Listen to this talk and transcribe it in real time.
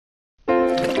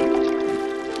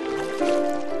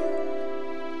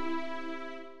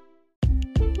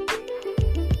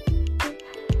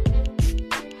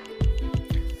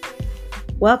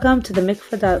Welcome to the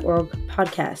mikvah.org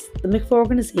podcast. The mikvah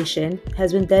organization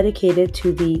has been dedicated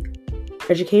to the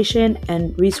education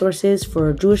and resources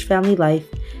for Jewish family life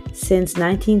since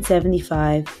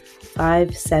 1975,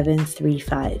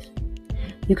 5735.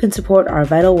 You can support our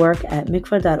vital work at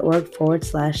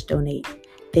mikvah.org/donate.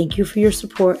 Thank you for your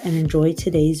support and enjoy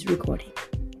today's recording.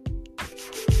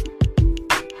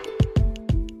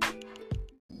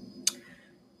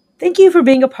 Thank you for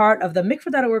being a part of the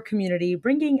mikvah.org community,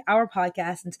 bringing our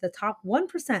podcast into the top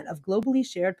 1% of globally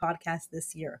shared podcasts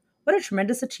this year. What a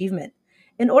tremendous achievement.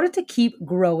 In order to keep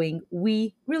growing,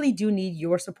 we really do need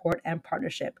your support and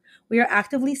partnership. We are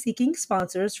actively seeking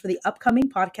sponsors for the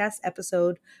upcoming podcast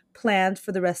episode planned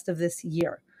for the rest of this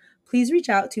year. Please reach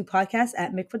out to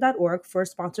podcast@mikvah.org for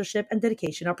sponsorship and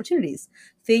dedication opportunities.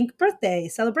 Think birthday,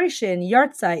 celebration,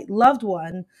 yahrzeit, loved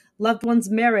one's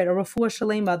merit, or refuah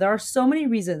shalema. There are so many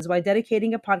reasons why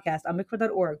dedicating a podcast on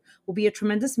mikvah.org will be a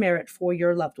tremendous merit for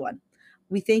your loved one.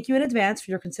 We thank you in advance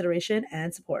for your consideration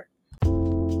and support.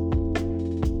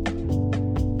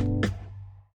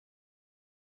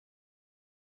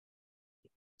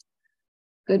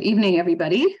 Good evening,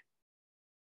 everybody.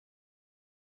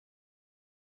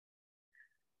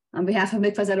 On behalf of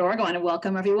mikvah.org, I want to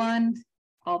welcome everyone,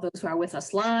 all those who are with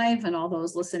us live and all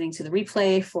those listening to the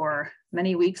replay for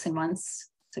many weeks and months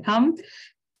to come.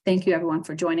 Thank you, everyone,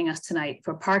 for joining us tonight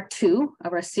for part 2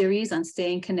 of our series on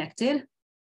staying connected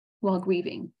while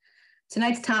grieving.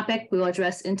 Tonight's topic, we will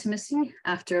address intimacy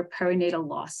after perinatal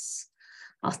loss.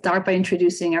 I'll start by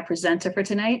introducing our presenter for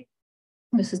tonight,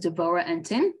 Mrs. Devorah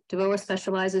Entin. Devorah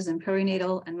specializes in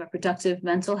perinatal and reproductive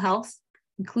mental health,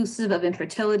 inclusive of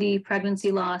infertility,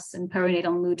 pregnancy loss, and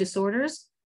perinatal mood disorders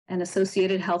and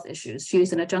associated health issues. She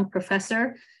is an adjunct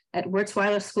professor at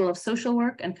Wurzweiler School of Social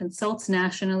Work and consults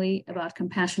nationally about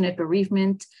compassionate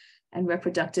bereavement and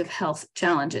reproductive health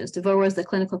challenges. Devorah is the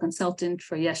clinical consultant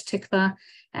for Yesh Tikva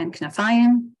and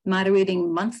Knafayim,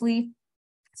 moderating monthly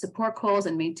support calls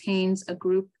and maintains a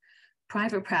group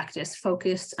private practice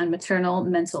focused on maternal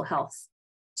mental health,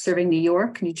 serving New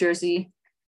York, New Jersey,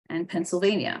 and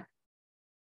Pennsylvania.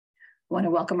 I want to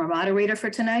welcome our moderator for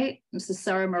tonight, Mrs.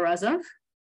 Sarah Morozov.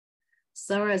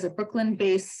 Sarah is a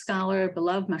Brooklyn-based scholar,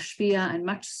 beloved mashpia, and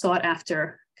much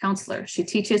sought-after counselor. She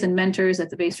teaches and mentors at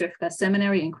the Beis Rivka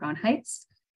Seminary in Crown Heights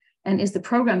and is the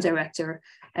program director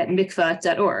at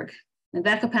mikvah.org. In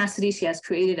that capacity, she has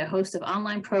created a host of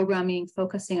online programming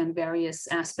focusing on various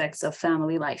aspects of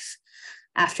family life.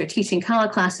 After teaching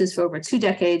college classes for over 2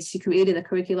 decades, she created a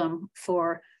curriculum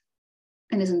for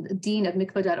and is the dean of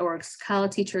mikvah.org's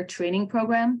college teacher training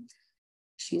program.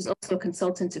 She's also a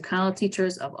consultant to college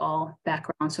teachers of all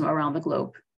backgrounds from around the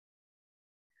globe.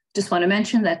 Just want to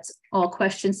mention that all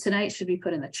questions tonight should be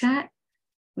put in the chat,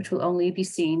 which will only be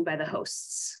seen by the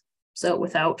hosts. So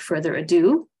without further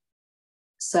ado,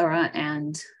 Sarah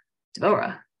and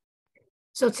Devorah.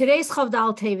 So today's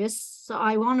Chavdal Tevis. So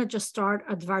I want to just start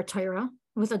a Dvar Torah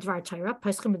with a Dvar Torah,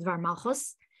 Paschim Dvar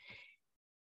Malchus.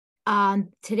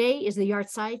 Today is the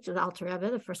yahrzeit of the Alter Rebbe,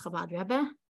 the first Chabad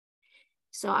Rebbe.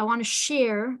 So I want to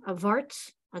share a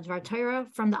Dvar Torah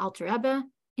from the Alter Rebbe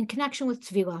in connection with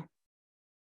Tefillah.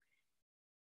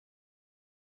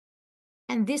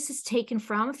 And this is taken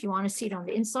from, if you want to see it on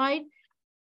the inside,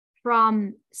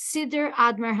 from Siddur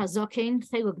Admar Hazokin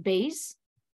Cheluk Beis,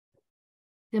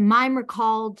 the mimer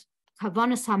called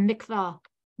Kavanas HaMikvah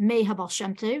Mei HaBaal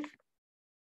Shem Tov.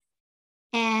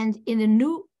 And in the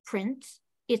new print,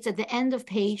 it's at the end of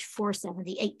page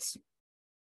 478.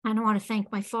 And I want to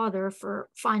thank my father for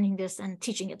finding this and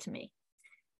teaching it to me.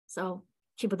 So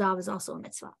Kibbutz is also a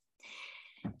mitzvah.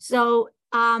 So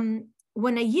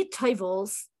when a yid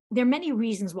tovels, there are many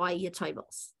reasons why a yid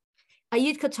tovels. A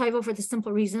yid could tovel for the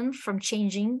simple reason from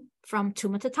changing from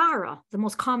Tumah to Tahara, the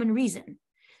most common reason.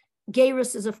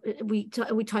 Geirus is we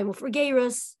tovel for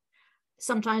Geirus.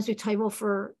 Sometimes we tovel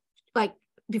for, like,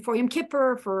 before Yom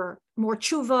Kippur, for more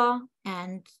tshuva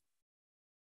and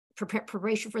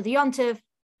preparation for the Yontiv.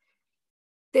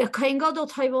 The Kohen Gadol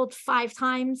toveled 5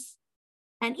 times,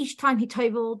 and each time he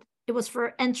toveled, it was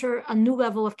for enter a new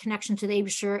level of connection to the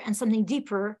Eibusher and something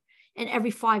deeper in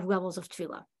every 5 levels of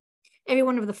tefillah. Every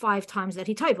one of the 5 times that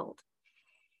he toveled.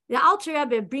 The Alter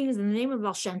Rebbe brings in the name of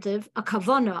Baal Shem Tov a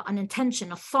kavana, an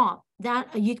intention, a thought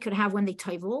that a yid could have when they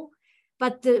tovel.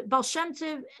 But the Baal Shem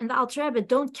Tov and the Alter Rebbe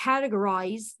don't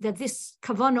categorize that this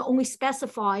kavana only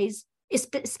specifies, is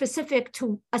specific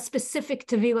to a specific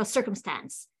tevilah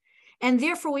circumstance. And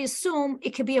therefore we assume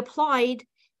it could be applied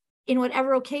in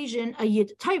whatever occasion a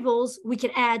yid tovels, we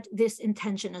could add this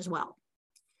intention as well.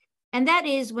 And that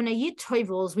is when a yid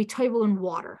tovels, we tovel in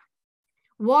water.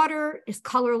 Water is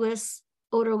colorless,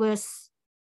 odorless,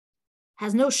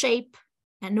 has no shape,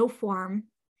 and no form.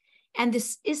 And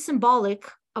this is symbolic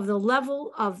of the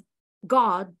level of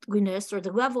godliness, or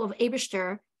the level of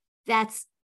Eibishter that's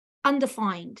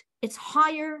undefined. It's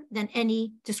higher than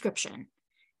any description.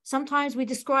 Sometimes we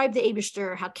describe the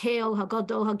Eibishter, Hakel,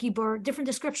 Hagadol, Hagibor, different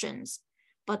descriptions.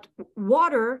 But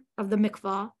water of the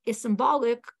mikvah is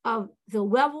symbolic of the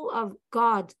level of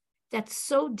God that's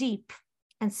so deep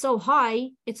and so high,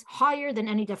 it's higher than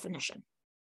any definition.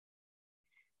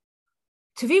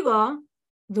 Tevilah,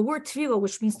 the word tevilah,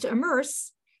 which means to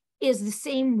immerse, is the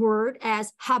same word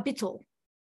as habitol,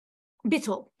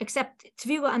 bittul, except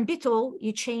tevilah and bittul,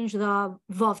 you change the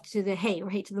vav to the hey, or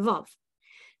hey to the vav.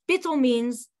 Bittul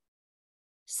means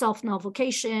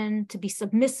self-nullification, to be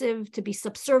submissive, to be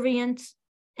subservient.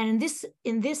 And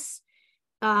in this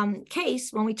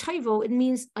case, when we taivo, it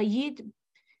means a yid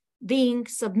being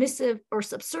submissive or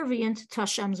subservient to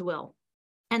Hashem's will,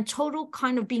 and total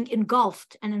kind of being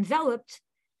engulfed and enveloped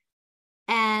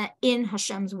in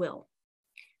Hashem's will.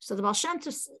 So the Baal Shem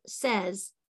Tov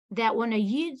says that when a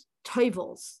yid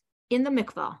toivels in the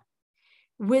mikvah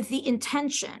with the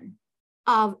intention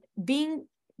of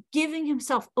giving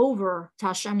himself over to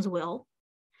Hashem's will,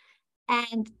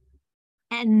 and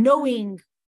knowing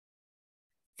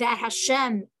that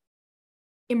Hashem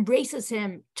embraces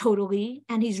him totally,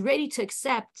 and he's ready to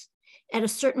accept at a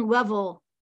certain level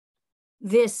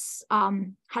this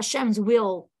Hashem's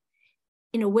will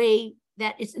in a way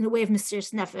that is in the way of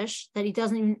Mesiras Nefesh, that he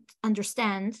doesn't even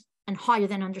understand, and higher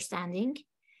than understanding,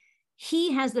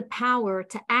 he has the power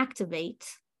to activate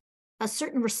a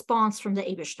certain response from the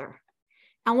Eibishter.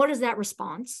 And what is that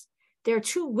response? There are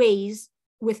two ways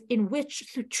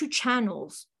through two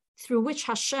channels through which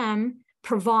Hashem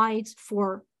provides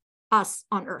for us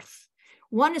on earth.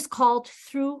 One is called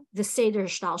through the Seder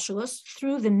Hishtalshelus,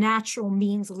 through the natural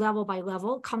means, level by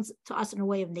level, comes to us in a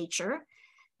way of nature.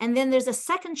 And then there's a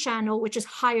second channel, which is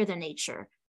higher than nature.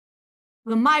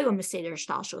 L'mayla Seder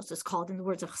Hishtalshelus is called in the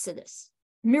words of Chassidus.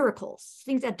 Miracles,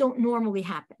 things that don't normally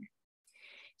happen.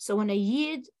 So when a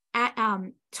yid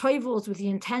toivels with the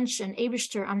intention,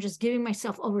 Eibishter, I'm just giving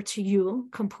myself over to you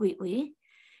completely,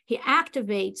 he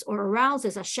activates or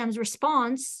arouses Hashem's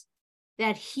response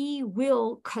that he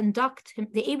will conduct him,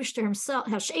 the Eibishter himself,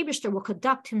 Eibishter will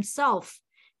conduct himself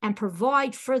and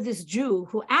provide for this Jew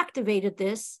who activated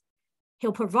this.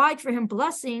 He'll provide for him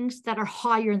blessings that are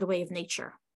higher in the way of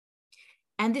nature.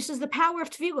 And this is the power of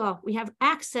Tevilah. We have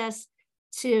access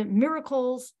to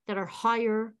miracles that are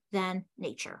higher than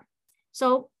nature.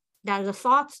 So that is a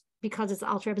thought, because it's the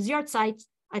Alter Rebbe's yahrzeit.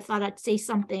 I thought I'd say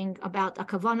something about a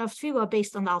kavanah of Tevilah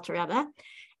based on the Alter Rebbe.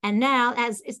 And now,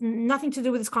 as it's nothing to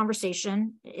do with this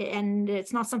conversation, and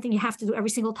it's not something you have to do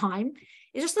every single time,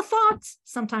 it's just a thought.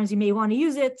 Sometimes you may want to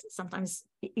use it, sometimes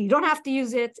you don't have to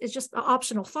use it. It's just an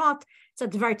optional thought. It's a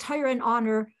Dvar Torah in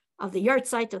honor of the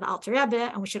yahrzeit of the Alter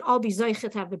Rebbe, and we should all be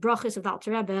zoichet to have the brachos of the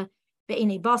Alter Rebbe,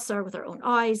 be'enei basar, with our own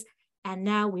eyes. And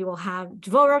now we will have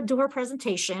Dvorah do her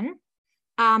presentation.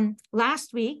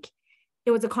 Last week,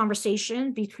 it was a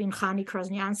conversation between Chani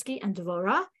Krasniansky and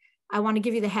Dvorah. I want to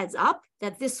give you the heads up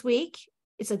that this week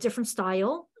it's a different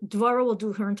style. Dvorah will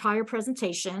do her entire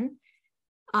presentation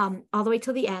all the way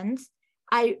till the end.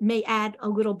 I may add a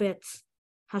little bit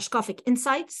hashkafic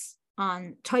insights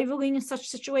on toiveling in such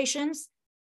situations.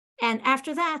 And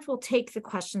after that, we'll take the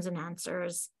questions and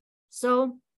answers.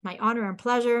 So my honor and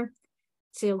pleasure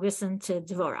to listen to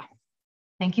Dvorah.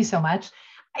 Thank you so much.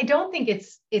 I don't think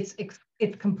it's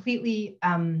completely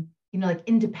like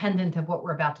independent of what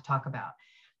we're about to talk about.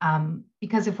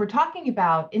 Because if we're talking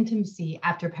about intimacy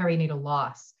after perinatal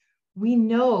loss, we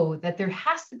know that there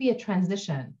has to be a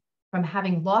transition from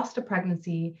having lost a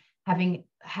pregnancy, having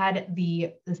had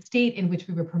the state in which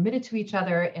we were permitted to each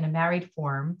other in a married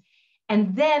form,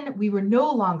 and then we were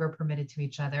no longer permitted to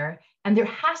each other, and there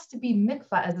has to be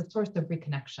mikvah as a source of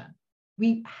reconnection.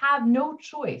 We have no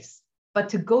choice but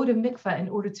to go to mikvah in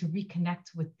order to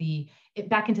reconnect with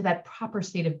back into that proper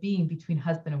state of being between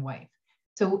husband and wife.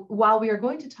 So while we are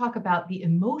going to talk about the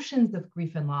emotions of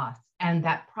grief and loss and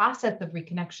that process of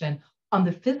reconnection on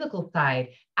the physical side,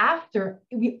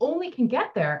 we only can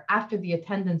get there after the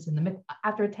attendance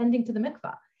after attending to the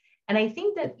mikvah. And I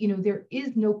think that there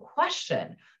is no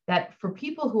question that for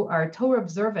people who are Torah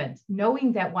observant,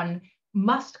 knowing that one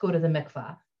must go to the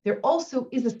mikvah, there also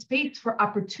is a space for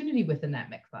opportunity within that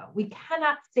mikvah. We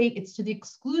cannot say it's to the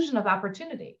exclusion of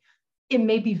opportunity. It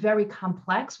may be very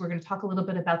complex. We're going to talk a little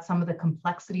bit about some of the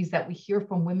complexities that we hear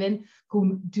from women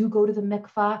who do go to the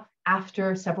mikvah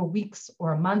after several weeks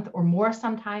or a month or more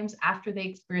sometimes after they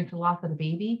experience the loss of the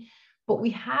baby. But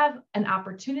we have an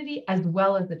opportunity as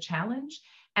well as a challenge.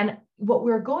 And what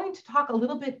we're going to talk a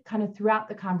little bit kind of throughout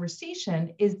the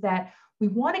conversation is that we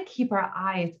want to keep our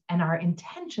eyes and our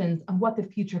intentions on what the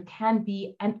future can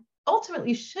be and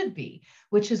ultimately should be,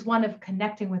 which is one of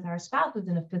connecting with our spouses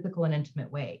in a physical and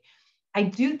intimate way. I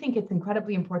do think it's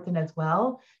incredibly important as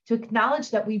well to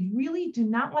acknowledge that we really do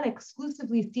not want to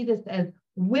exclusively see this as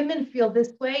women feel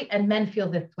this way and men feel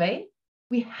this way.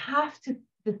 We have to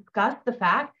discuss the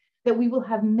fact that we will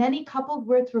have many couples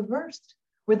where it's reversed,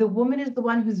 where the woman is the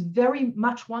one who's very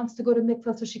much wants to go to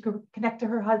mikvah so she can connect to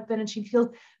her husband and she feels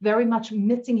very much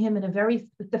missing him in a very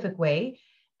specific way.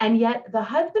 And yet the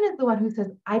husband is the one who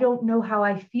says, I don't know how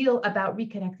I feel about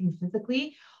reconnecting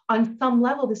physically. On some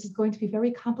level, this is going to be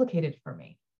very complicated for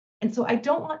me. And so I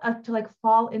don't want us to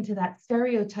fall into that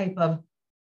stereotype of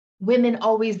women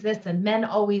always this and men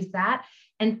always that.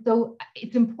 And so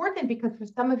it's important because for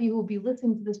some of you who will be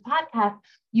listening to this podcast,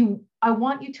 I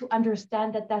want you to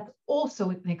understand that that's also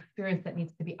an experience that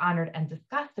needs to be honored and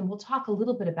discussed. And we'll talk a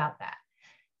little bit about that.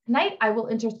 Tonight, I will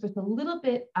intersperse a little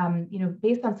bit,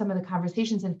 based on some of the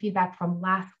conversations and feedback from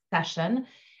last session.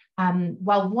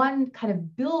 While one kind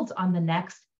of builds on the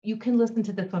next, you can listen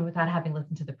to this one without having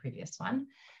listened to the previous one.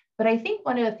 But I think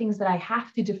one of the things that I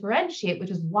have to differentiate, which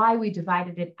is why we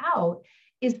divided it out,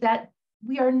 is that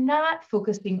we are not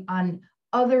focusing on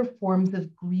other forms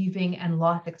of grieving and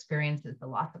loss experiences, the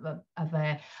loss of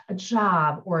a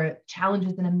job or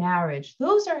challenges in a marriage.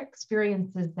 Those are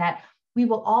experiences that we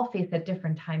will all face at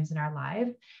different times in our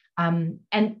lives.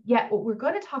 And yet what we're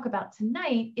going to talk about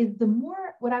tonight is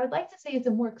what I would like to say is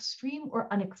a more extreme or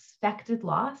unexpected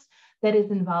loss that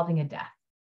is involving a death.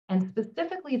 And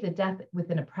specifically the death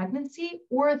within a pregnancy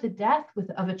or the death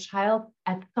of a child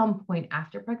at some point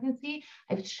after pregnancy.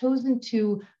 I've chosen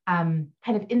to kind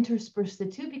of intersperse the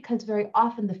two because very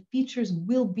often the features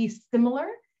will be similar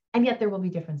and yet there will be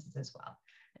differences as well.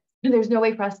 There's no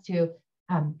way for us to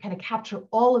kind of capture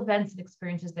all events and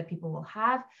experiences that people will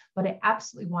have, but I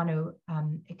absolutely want to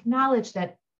acknowledge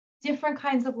that different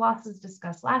kinds of losses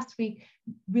discussed last week,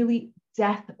 really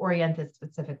death-oriented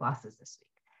specific losses this week.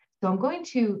 So I'm going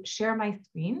to share my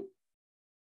screen.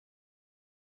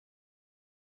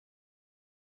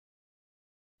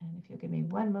 And if you'll give me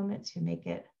one moment to make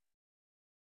it.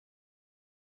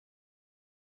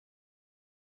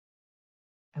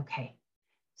 Okay.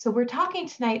 So we're talking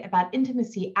tonight about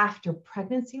intimacy after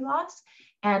pregnancy loss,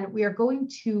 and we are going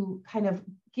to kind of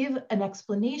give an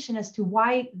explanation as to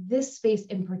why this space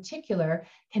in particular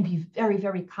can be very,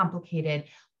 very complicated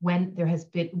when there has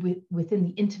been within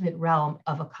the intimate realm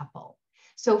of a couple.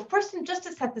 So first, and just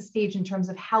to set the stage in terms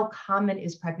of how common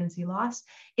is pregnancy loss,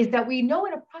 is that we know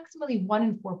in approximately 1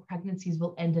 in 4 pregnancies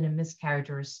will end in a miscarriage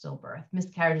or a stillbirth.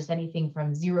 Miscarriage is anything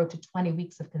from 0 to 20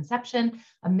 weeks of conception.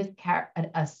 A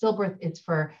stillbirth is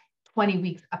for 20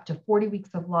 weeks up to 40 weeks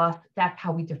of loss. That's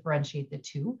how we differentiate the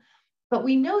two. But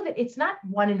we know that it's not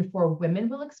 1 in 4 women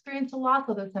will experience a loss,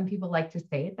 although some people like to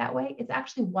say it that way. It's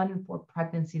actually 1 in 4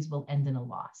 pregnancies will end in a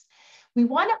loss. We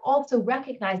want to also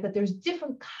recognize that there's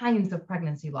different kinds of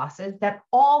pregnancy losses that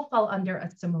all fall under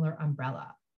a similar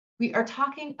umbrella. We are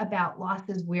talking about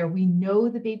losses where we know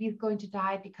the baby is going to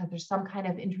die because there's some kind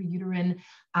of intrauterine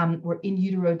or in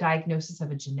utero diagnosis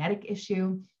of a genetic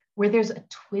issue, where there's a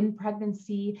twin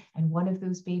pregnancy and one of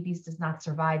those babies does not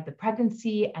survive the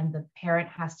pregnancy and the parent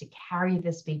has to carry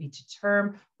this baby to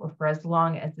term or for as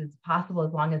long as is possible,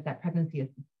 as long as that pregnancy is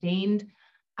sustained.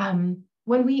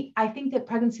 I think that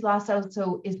pregnancy loss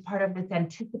also is part of this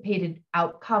anticipated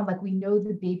outcome. Like we know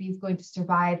the baby is going to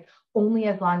survive only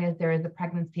as long as there is a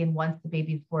pregnancy, and once the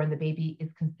baby is born, the baby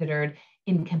is considered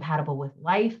incompatible with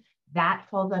life. That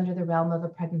falls under the realm of a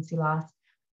pregnancy loss.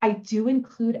 I do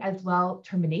include as well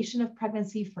termination of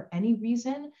pregnancy for any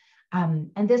reason.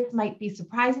 And this might be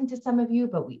surprising to some of you,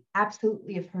 but we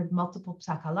absolutely have heard multiple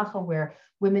psak halacha where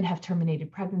women have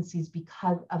terminated pregnancies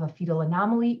because of a fetal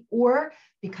anomaly or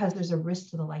because there's a risk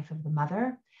to the life of the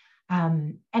mother.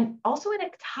 And also an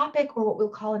ectopic, or what we'll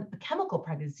call a chemical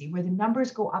pregnancy, where the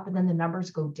numbers go up and then the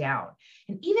numbers go down.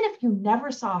 And even if you never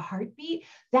saw a heartbeat,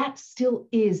 that still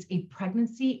is a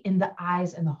pregnancy in the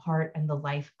eyes and the heart and the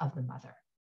life of the mother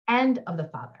and of the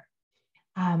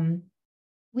father.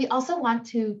 We also want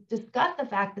to discuss the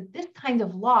fact that this kind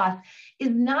of loss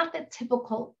is not the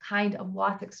typical kind of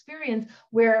loss experience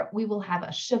where we will have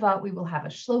a shiva, we will have a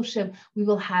shloshim, we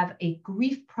will have a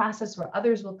grief process where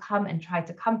others will come and try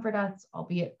to comfort us,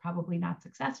 albeit probably not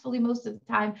successfully most of the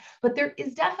time. But there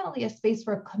is definitely a space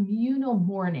for a communal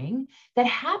mourning that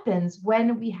happens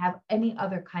when we have any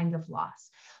other kind of loss.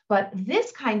 But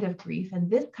this kind of grief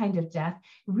and this kind of death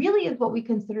really is what we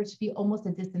consider to be almost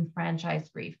a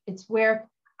disenfranchised grief. It's where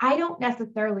I don't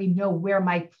necessarily know where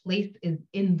my place is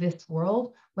in this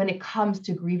world when it comes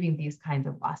to grieving these kinds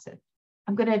of losses.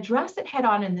 I'm going to address it head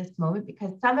on in this moment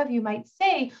because some of you might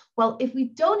say, well, if we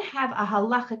don't have a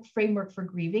halachic framework for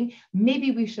grieving,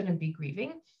 maybe we shouldn't be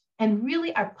grieving. And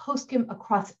really, our poskim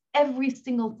across every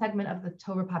single segment of the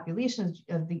Torah population,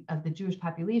 of the Jewish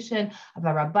population, of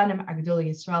our Rabbanim, our Gedolei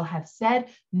Yisrael, have said,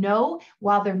 no,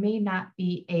 while there may not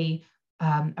be a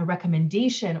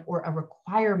recommendation or a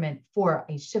requirement for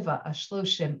a shiva, a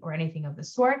shloshim, or anything of the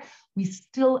sort, we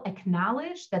still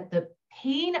acknowledge that the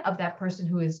pain of that person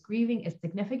who is grieving is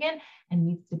significant and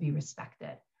needs to be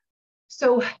respected.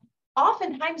 So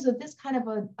oftentimes this kind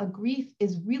of a grief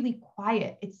is really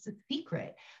quiet. It's a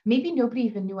secret. Maybe nobody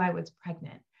even knew I was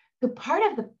pregnant. So part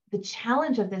of the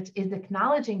challenge of this is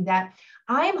acknowledging that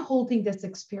I'm holding this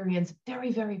experience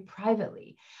very, very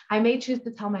privately. I may choose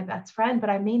to tell my best friend, but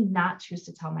I may not choose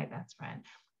to tell my best friend.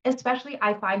 Especially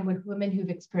I find with women who've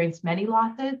experienced many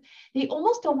losses, they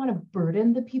almost don't want to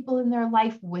burden the people in their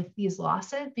life with these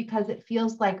losses because it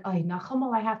feels like, oh,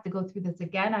 Nachama, I have to go through this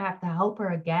again. I have to help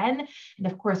her again. And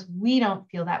of course, we don't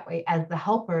feel that way as the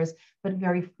helpers, but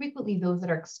very frequently those that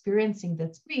are experiencing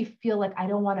this grief feel like I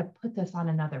don't want to put this on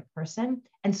another person.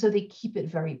 And so they keep it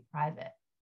very private.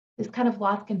 This kind of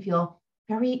loss can feel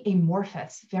very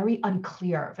amorphous, very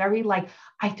unclear, very like,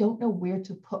 I don't know where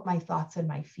to put my thoughts and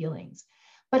my feelings.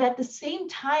 But at the same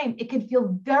time, it can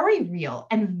feel very real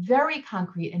and very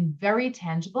concrete and very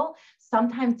tangible,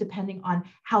 sometimes depending on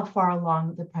how far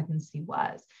along the pregnancy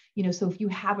was. So if you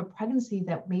have a pregnancy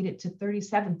that made it to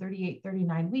 37, 38,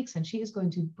 39 weeks, and she is going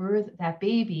to birth that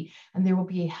baby, and there will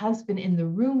be a husband in the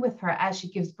room with her as she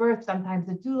gives birth, sometimes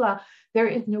a doula, there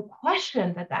is no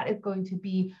question that that is going to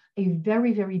be a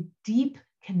very, very deep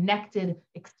connected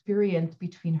experience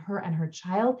between her and her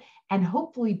child, and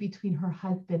hopefully between her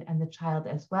husband and the child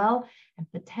as well,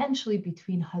 and potentially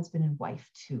between husband and wife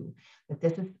too. That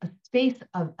this is a space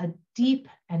of a deep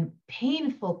and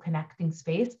painful connecting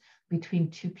space between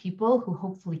two people who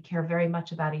hopefully care very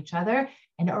much about each other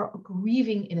and are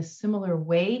grieving in a similar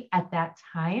way at that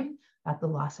time about the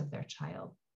loss of their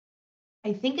child.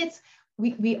 I think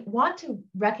we want to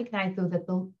recognize though that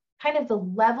the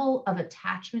level of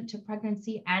attachment to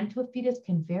pregnancy and to a fetus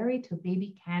can vary, to a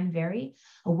baby can vary.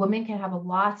 A woman can have a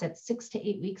loss at 6 to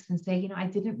 8 weeks and say, I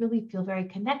didn't really feel very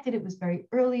connected. It was very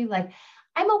early, like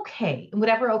I'm okay, and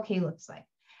whatever okay looks like.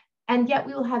 And yet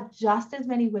we will have just as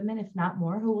many women, if not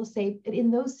more, who will say that in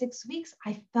those 6 weeks,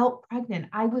 I felt pregnant.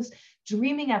 I was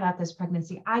dreaming about this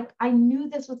pregnancy. I knew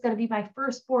this was going to be my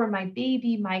firstborn, my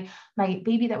baby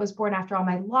that was born after all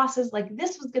my losses. Like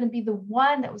this was going to be the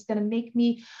one that was going to make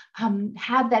me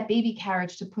have that baby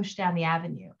carriage to push down the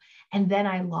avenue. And then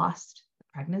I lost the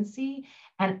pregnancy.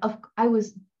 And I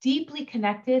was deeply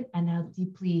connected, and now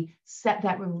deeply set.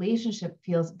 That relationship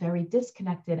feels very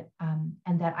disconnected,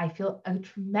 and that I feel a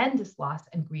tremendous loss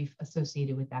and grief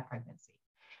associated with that pregnancy.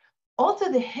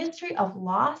 Also, the history of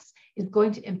loss is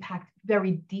going to impact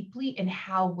very deeply in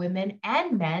how women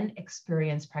and men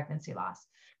experience pregnancy loss.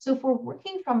 So if we're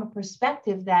working from a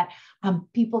perspective that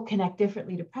people connect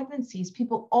differently to pregnancies,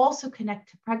 people also connect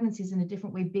to pregnancies in a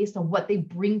different way based on what they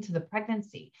bring to the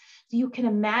pregnancy. So you can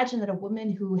imagine that a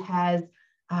woman who has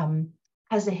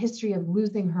a history of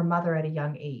losing her mother at a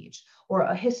young age, or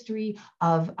a history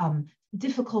of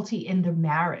difficulty in the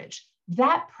marriage,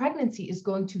 that pregnancy is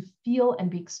going to feel and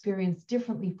be experienced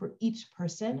differently for each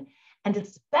person. And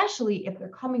especially if they're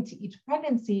coming to each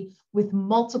pregnancy with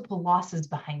multiple losses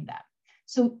behind them.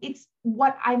 So it's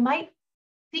what I might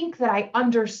think that I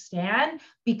understand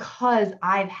because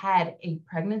I've had a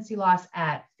pregnancy loss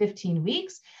at 15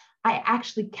 weeks. I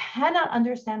actually cannot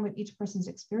understand what each person's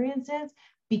experience is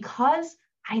because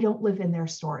I don't live in their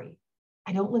story.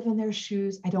 I don't live in their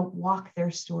shoes. I don't walk their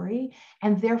story.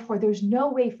 And therefore, there's no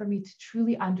way for me to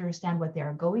truly understand what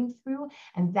they're going through.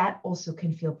 And that also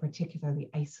can feel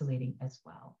particularly isolating as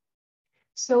well.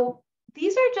 So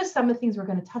these are just some of the things we're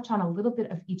going to touch on a little bit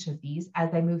of each of these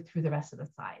as I move through the rest of the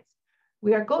slides.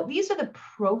 These are the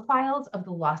profiles of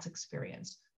the loss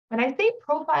experience. When I say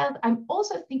profiles, I'm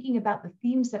also thinking about the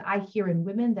themes that I hear in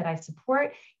women that I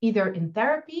support, either in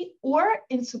therapy or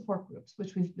in support groups,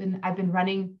 which I've been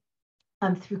running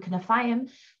through Knafayim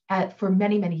for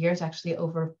many, many years, actually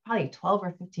over probably 12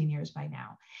 or 15 years by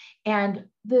now. And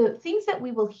the things that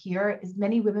we will hear is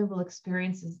many women will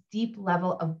experience this deep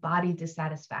level of body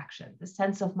dissatisfaction, the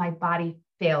sense of my body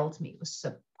failed me. It was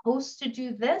supposed to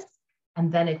do this,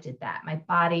 and then it did that. My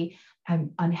body,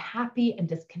 I'm unhappy and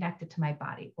disconnected to my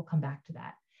body. We'll come back to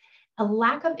that. A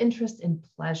lack of interest in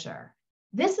pleasure.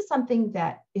 This is something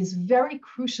that is very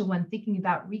crucial when thinking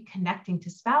about reconnecting to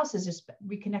spouses, just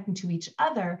reconnecting to each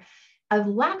other. A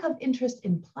lack of interest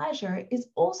in pleasure is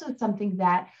also something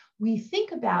that we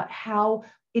think about how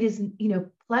it is,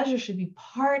 pleasure should be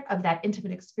part of that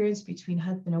intimate experience between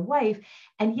husband and wife.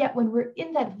 And yet when we're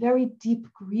in that very deep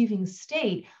grieving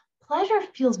state, pleasure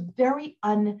feels very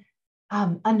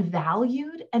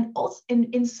unvalued. And also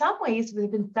in some ways, there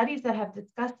have been studies that have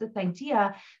discussed this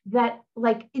idea that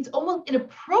like, it's almost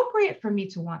inappropriate for me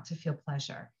to want to feel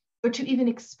pleasure or to even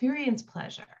experience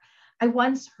pleasure. I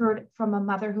once heard from a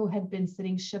mother who had been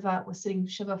sitting Shiva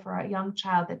for a young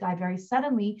child that died very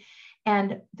suddenly.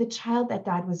 And the child that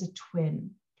died was a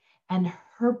twin. And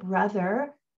her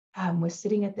brother was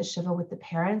sitting at the Shiva with the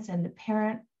parents, and the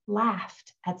parent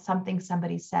laughed at something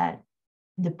somebody said.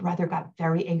 And the brother got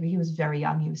very angry. He was very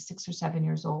young. He was 6 or 7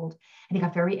 years old. And he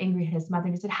got very angry at his mother.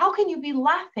 And he said, "How can you be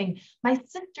laughing? My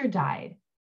sister died."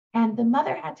 And the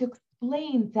mother had to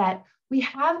explain that we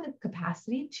have the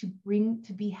capacity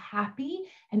to be happy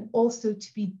and also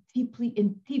to be deeply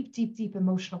in deep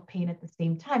emotional pain at the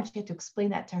same time. She had to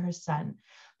explain that to her son.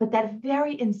 But that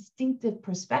very instinctive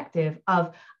perspective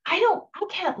of, I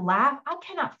can't laugh, I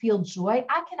cannot feel joy,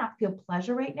 I cannot feel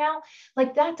pleasure right now.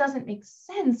 Like that doesn't make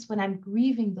sense when I'm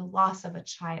grieving the loss of a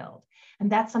child.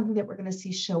 And that's something that we're going to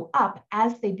see show up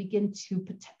as they begin to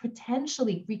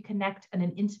potentially reconnect in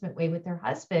an intimate way with their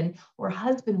husband or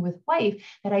husband with wife.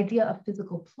 That idea of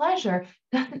physical pleasure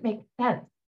doesn't make sense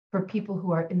for people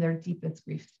who are in their deepest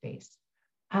grief space.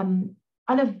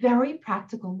 On a very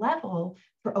practical level,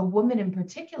 for a woman in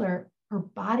particular, her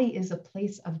body is a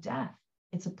place of death.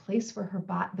 It's a place where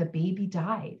the baby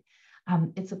died.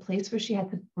 It's a place where she had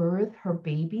to birth her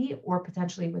baby, or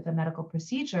potentially with a medical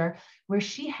procedure, where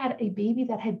she had a baby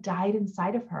that had died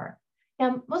inside of her.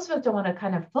 Now, most of us don't want to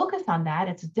kind of focus on that.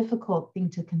 It's a difficult thing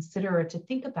to consider or to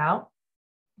think about.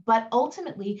 But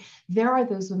ultimately, there are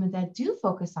those women that do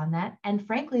focus on that. And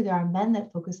frankly, there are men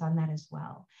that focus on that as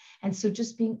well. And so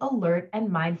just being alert and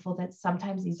mindful that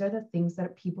sometimes these are the things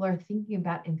that people are thinking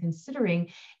about and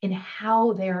considering in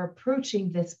how they're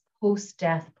approaching this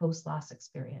post-death, post-loss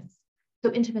experience.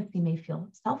 So intimacy may feel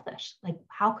selfish. Like,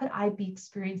 how could I be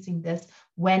experiencing this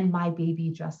when my baby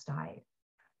just died?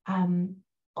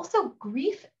 Also,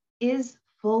 grief is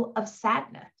full of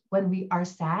sadness. When we are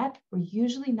sad, we're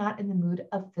usually not in the mood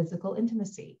of physical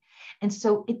intimacy. And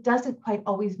so it doesn't quite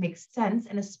always make sense.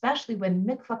 And especially when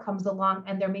mikvah comes along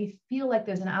and there may feel like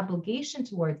there's an obligation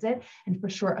towards it, and for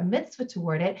sure a mitzvah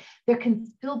toward it, there can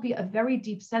still be a very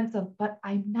deep sense of, but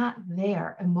I'm not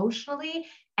there emotionally,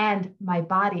 and my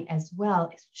body as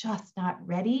well is just not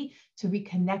ready to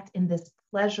reconnect in this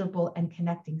pleasurable and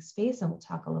connecting space. And we'll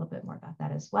talk a little bit more about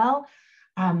that as well.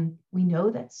 We know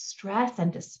that stress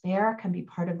and despair can be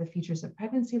part of the features of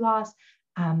pregnancy loss.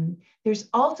 There's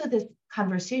also this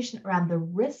conversation around the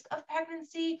risk of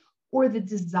pregnancy or the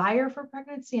desire for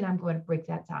pregnancy, and I'm going to break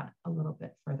that down a little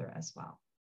bit further as well.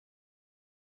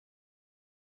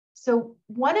 So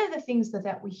one of the things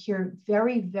that we hear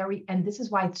very, and this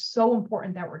is why it's so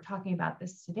important that we're talking about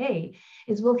this today,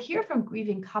 is we'll hear from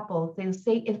grieving couples. They'll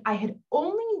say, if I had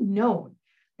only known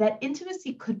that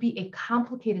intimacy could be a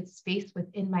complicated space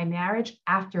within my marriage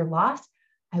after loss,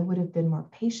 I would have been more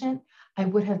patient. I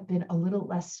would have been a little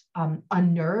less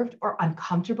unnerved or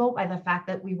uncomfortable by the fact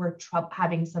that we were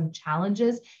having some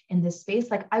challenges in this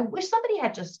space. Like, I wish somebody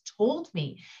had just told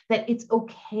me that it's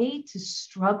okay to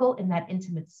struggle in that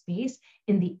intimate space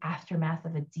in the aftermath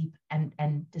of a deep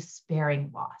and despairing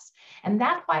loss. And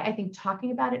that's why I think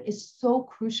talking about it is so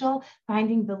crucial,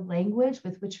 finding the language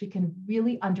with which we can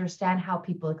really understand how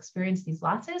people experience these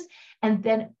losses. And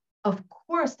then, of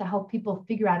course, to help people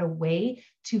figure out a way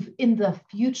to, in the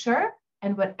future,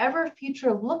 and whatever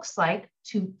future looks like,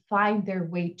 to find their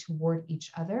way toward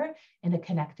each other in a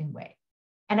connecting way.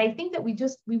 And I think that we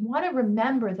want to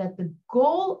remember that the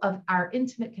goal of our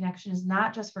intimate connection is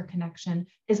not just for connection,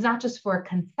 is not just for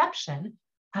conception.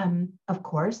 Of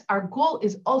course, our goal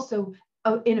is also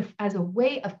as a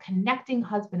way of connecting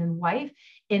husband and wife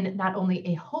in not only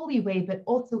a holy way, but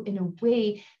also in a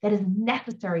way that is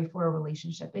necessary for a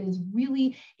relationship. It is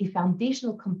really a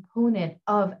foundational component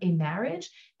of a marriage,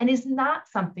 and is not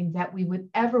something that we would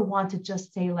ever want to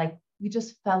just say, like, we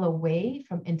just fell away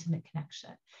from intimate connection.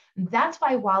 And that's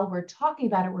why while we're talking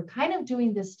about it, we're kind of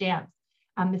doing this dance.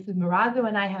 Mrs. Morago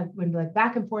and I have been like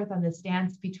back and forth on this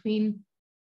dance between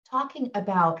talking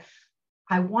about,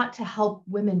 I want to help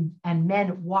women and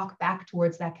men walk back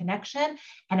towards that connection,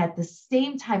 and at the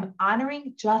same time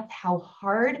honoring just how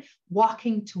hard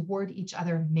walking toward each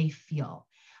other may feel.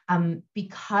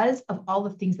 Because of all the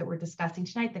things that we're discussing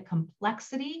tonight, the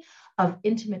complexity of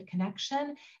intimate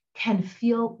connection can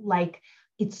feel like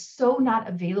it's so not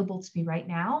available to me right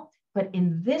now. But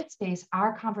in this space,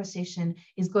 our conversation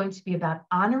is going to be about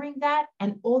honoring that,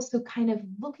 and also kind of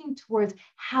looking towards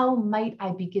how might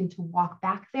I begin to walk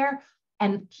back there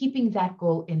and keeping that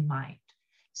goal in mind.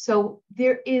 So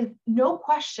there is no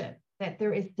question that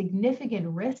there is significant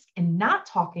risk in not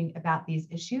talking about these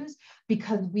issues,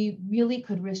 because we really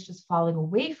could risk just falling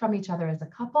away from each other as a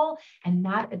couple and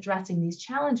not addressing these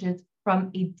challenges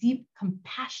from a deep,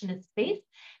 compassionate space,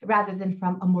 rather than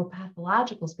from a more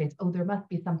pathological space. Oh, there must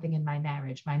be something in my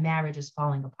marriage. My marriage is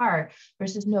falling apart,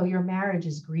 versus no, your marriage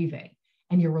is grieving.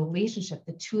 And your relationship,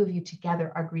 the two of you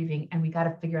together are grieving. And we got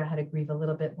to figure out how to grieve a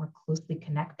little bit more closely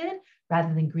connected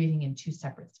rather than grieving in two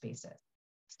separate spaces.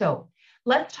 So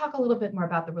let's talk a little bit more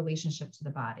about the relationship to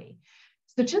the body.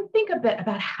 So just think a bit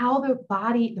about how the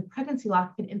body, the pregnancy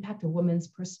loss, can impact a woman's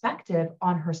perspective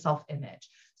on her self-image.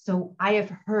 So I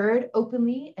have heard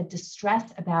openly a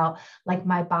distress about, like,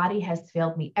 my body has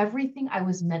failed me. Everything I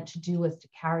was meant to do was to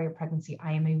carry a pregnancy.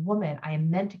 I am a woman. I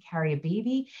am meant to carry a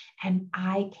baby, and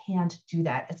I can't do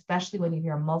that, especially when you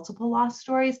hear multiple loss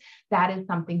stories. That is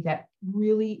something that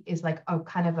really is like a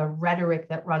kind of a rhetoric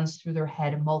that runs through their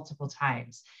head multiple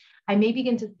times. I may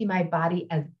begin to see my body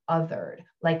as othered,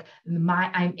 like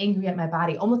I'm angry at my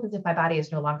body, almost as if my body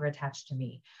is no longer attached to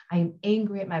me. I am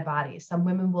angry at my body. Some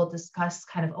women will discuss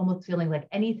kind of almost feeling like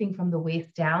anything from the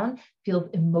waist down feels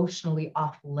emotionally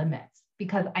off limits,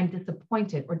 because I'm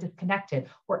disappointed or disconnected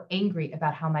or angry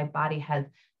about how my body has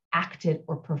acted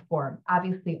or performed.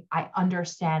 Obviously, I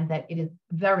understand that it is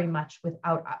very much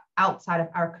outside of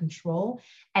our control.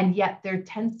 And yet there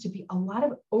tends to be a lot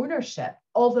of ownership,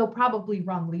 although probably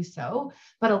wrongly so,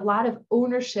 but a lot of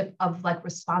ownership of like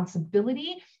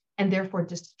responsibility and therefore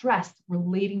distress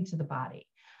relating to the body.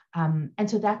 And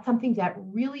so that's something that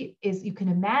really is, you can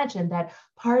imagine that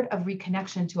part of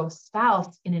reconnection to a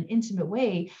spouse in an intimate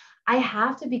way, I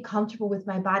have to be comfortable with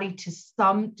my body to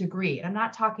some degree. And I'm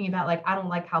not talking about like, I don't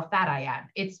like how fat I am.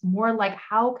 It's more like,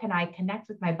 how can I connect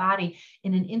with my body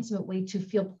in an intimate way to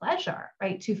feel pleasure,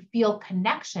 right? To feel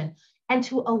connection and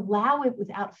to allow it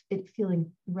without it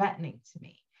feeling threatening to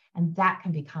me. And that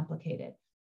can be complicated.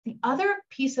 The other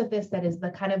piece of this that is the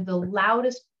kind of the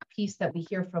loudest piece that we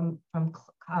hear from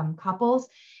couples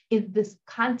is this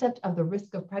concept of the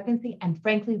risk of pregnancy. And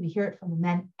frankly, we hear it from the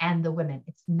men and the women.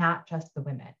 It's not just the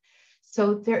women.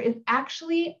 So there is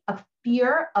actually a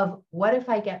fear of, what if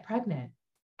I get pregnant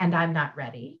and I'm not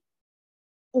ready?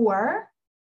 Or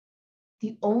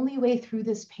the only way through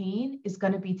this pain is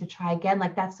going to be to try again.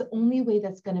 Like, that's the only way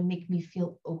that's going to make me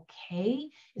feel okay,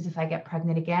 is if I get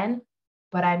pregnant again,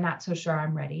 but I'm not so sure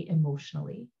I'm ready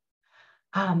emotionally.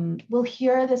 We'll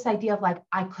hear this idea of like,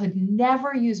 I could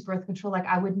never use birth control. Like,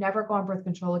 I would never go on birth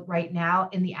control right now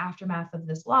in the aftermath of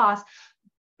this loss,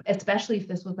 especially if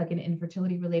this was like an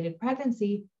infertility related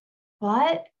pregnancy,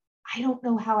 but I don't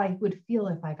know how I would feel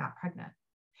if I got pregnant.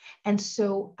 And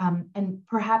so, and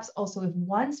perhaps also if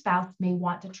one spouse may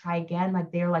want to try again,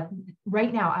 like they're like,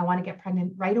 right now, I want to get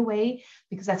pregnant right away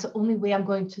because that's the only way I'm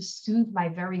going to soothe my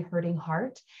very hurting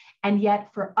heart. And yet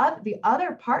for the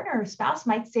other partner or spouse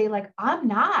might say like, I'm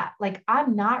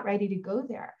not ready to go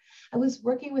there. I was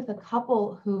working with a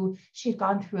couple who she had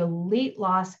gone through a late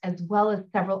loss as well as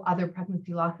several other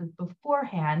pregnancy losses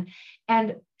beforehand.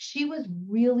 And she was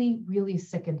really, really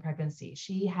sick in pregnancy.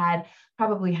 She had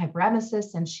probably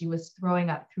hyperemesis and she was throwing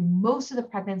up through most of the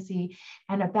pregnancy.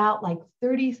 And about like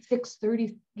 32,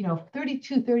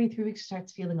 33 weeks, she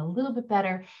starts feeling a little bit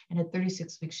better. And at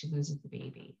 36 weeks, she loses the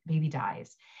baby. The baby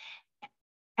dies.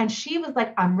 And she was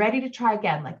like, I'm ready to try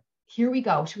again. Like, here we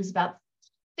go. She was about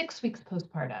 6 weeks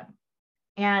postpartum.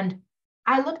 And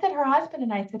I looked at her husband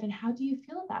and I said, and how do you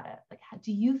feel about it? Like,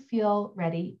 do you feel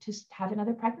ready to have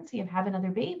another pregnancy and have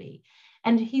another baby?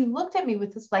 And he looked at me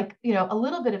with this, like, a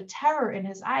little bit of terror in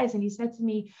his eyes. And he said to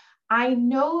me, I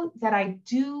know that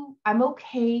I'm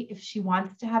okay if she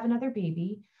wants to have another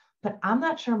baby, but I'm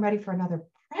not sure I'm ready for another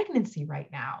pregnancy right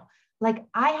now. Like,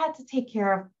 I had to take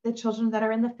care of the children that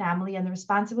are in the family and the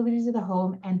responsibilities of the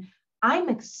home. And I'm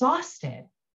exhausted.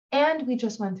 And we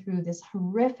just went through this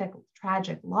horrific,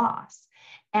 tragic loss.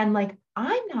 And like,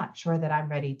 I'm not sure that I'm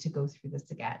ready to go through this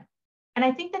again. And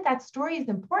I think that story is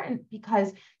important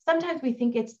because sometimes we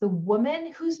think it's the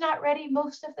woman who's not ready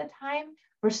most of the time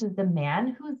versus the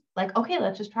man who's like, okay,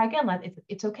 let's just try again.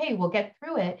 It's okay. We'll get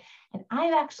through it. And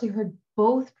I've actually heard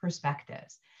both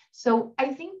perspectives. So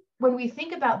I think when we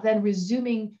think about then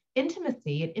resuming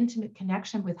intimacy and intimate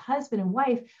connection with husband and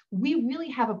wife, we really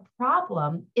have a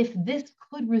problem if this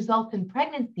could result in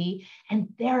pregnancy and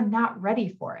they're not ready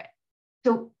for it.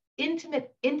 So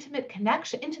intimate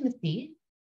connection, intimacy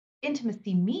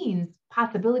means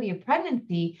possibility of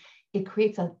pregnancy. It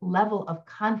creates a level of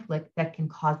conflict that can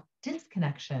cause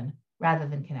disconnection rather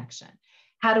than connection.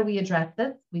 How do we address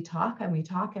this? We talk and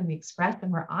we express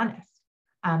and we're honest.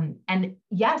 And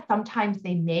yes, sometimes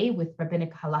they may, with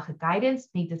rabbinic halachic guidance,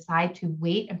 may decide to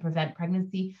wait and prevent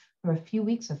pregnancy for a few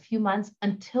weeks, a few months,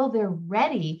 until they're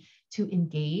ready to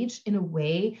engage in a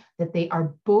way that they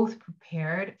are both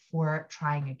prepared for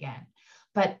trying again.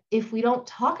 But if we don't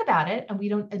talk about it and we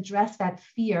don't address that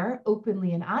fear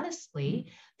openly and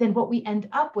honestly, then what we end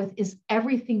up with is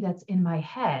everything that's in my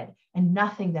head and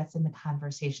nothing that's in the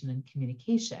conversation and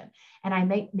communication. And I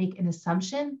might make an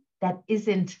assumption that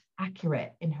isn't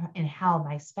accurate in how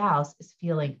my spouse is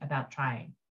feeling about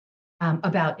trying,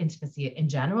 about intimacy in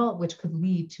general, which could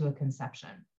lead to a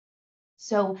conception.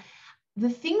 So the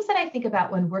things that I think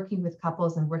about when working with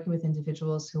couples and working with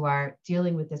individuals who are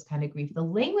dealing with this kind of grief, the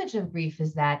language of grief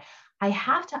is that I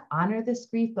have to honor this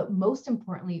grief, but most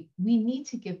importantly, we need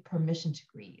to give permission to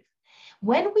grieve.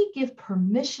 When we give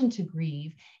permission to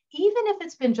grieve, even if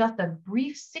it's been just a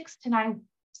brief 6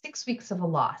 weeks of a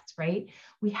loss, right?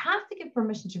 We have to give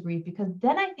permission to grieve, because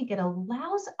then I think it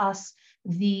allows us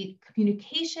the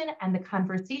communication and the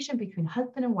conversation between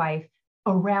husband and wife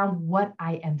around what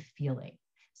I am feeling.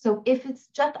 So if it's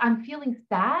just, I'm feeling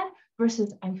sad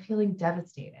versus I'm feeling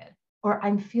devastated, or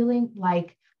I'm feeling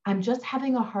like I'm just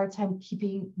having a hard time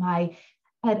keeping my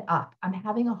head up. I'm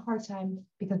having a hard time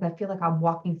because I feel like I'm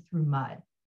walking through mud.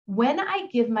 When I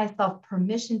give myself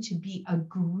permission to be a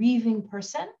grieving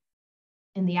person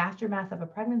in the aftermath of a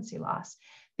pregnancy loss,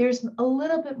 there's a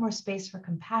little bit more space for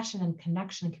compassion and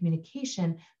connection and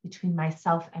communication between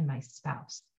myself and my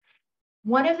spouse.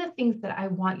 One of the things that I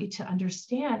want you to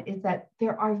understand is that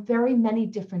there are very many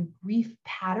different grief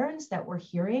patterns that we're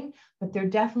hearing, but there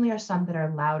definitely are some that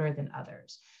are louder than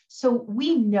others. So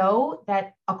we know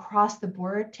that across the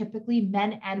board, typically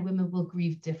men and women will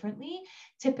grieve differently.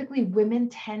 Typically, women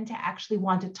tend to actually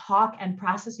want to talk and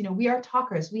process. You know, we are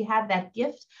talkers. We have that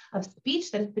gift of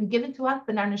speech that has been given to us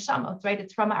in our neshamos, right?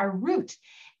 It's from our root.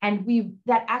 And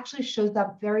that actually shows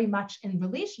up very much in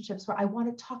relationships where I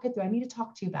want to talk it through. I need to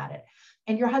talk to you about it.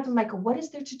 And your husband, Michael, what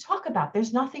is there to talk about?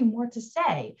 There's nothing more to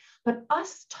say. But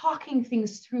us talking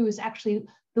things through is actually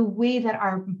the way that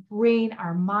our brain,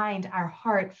 our mind, our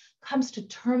heart comes to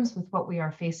terms with what we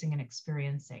are facing and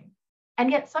experiencing.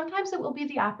 And yet sometimes it will be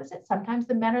the opposite. Sometimes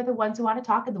the men are the ones who want to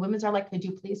talk and the women are like, could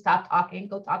you please stop talking?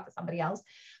 Go talk to somebody else.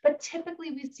 But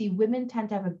typically we see women tend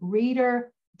to have a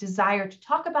greater desire to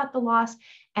talk about the loss,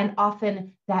 and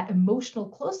often that emotional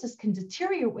closeness can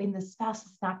deteriorate when the spouse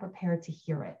is not prepared to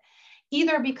hear it,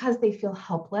 either because they feel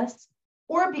helpless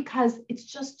or because it's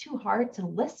just too hard to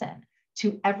listen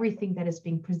to everything that is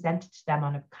being presented to them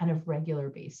on a kind of regular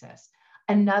basis.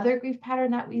 Another grief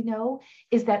pattern that we know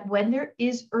is that when there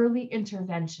is early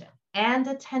intervention and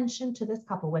attention to this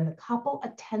couple, when the couple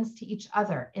attends to each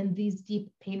other in these deep,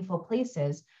 painful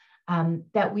places,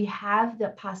 that we have the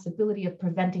possibility of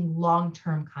preventing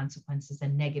long-term consequences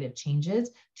and negative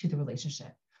changes to the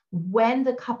relationship. When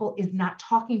the couple is not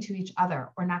talking to each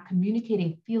other or not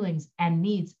communicating feelings and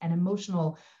needs and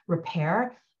emotional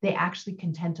repair, they actually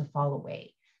can tend to fall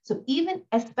away. So even,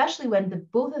 especially when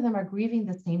both of them are grieving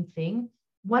the same thing,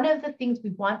 one of the things we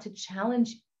want to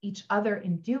challenge each other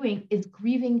in doing is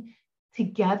grieving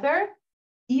together,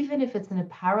 even if it's in a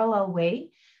parallel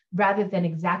way, rather than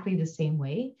exactly the same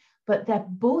way, but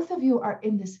that both of you are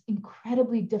in this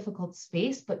incredibly difficult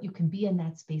space, but you can be in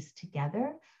that space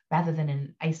together rather than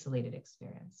an isolated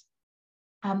experience.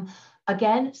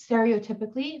 Again,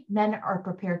 stereotypically, men are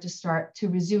prepared to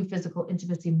resume physical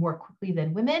intimacy more quickly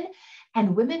than women.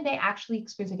 And women may actually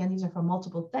experience, again, these are from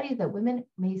multiple studies, that women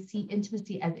may see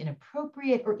intimacy as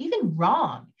inappropriate or even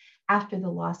wrong after the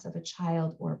loss of a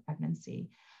child or pregnancy.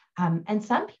 And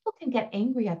some people can get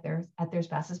angry at their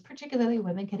spouses, particularly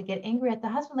women can get angry at the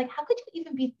husband. Like, how could you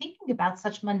even be thinking about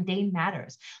such mundane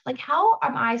matters? Like, how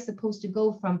am I supposed to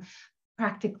go from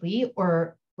practically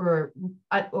or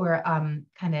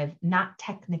kind of not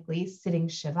technically sitting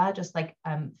Shiva, just like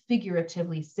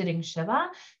figuratively sitting Shiva,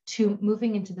 to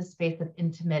moving into the space of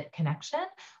intimate connection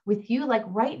with you? Like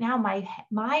right now,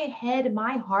 my head,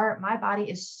 my heart, my body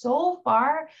is so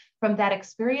far from that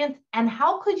experience. And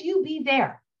how could you be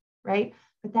there, right?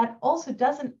 But that also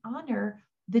doesn't honor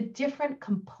the different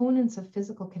components of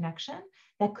physical connection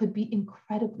that could be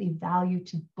incredibly valued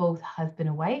to both husband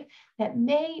and wife, that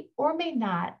may or may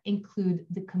not include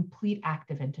the complete act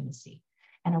of intimacy.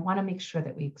 And I want to make sure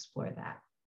that we explore that.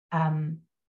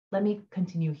 Let me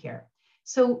continue here.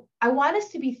 So I want us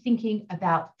to be thinking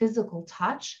about physical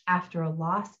touch after a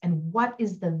loss and what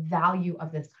is the value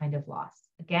of this kind of loss.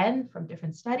 again, from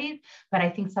different studies, but I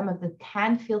think some of them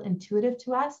can feel intuitive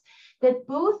to us, that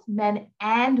both men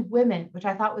and women, which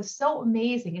I thought was so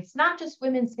amazing. It's not just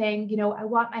women saying, you know, I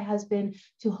want my husband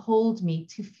to hold me,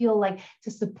 to feel like,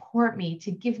 to support me,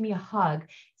 to give me a hug.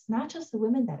 It's not just the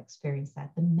women that experience that.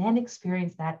 The men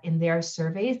experience that in their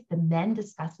surveys. The men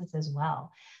discuss this as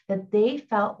well, that they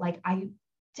felt like, I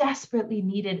desperately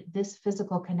needed this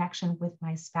physical connection with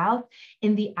my spouse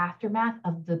in the aftermath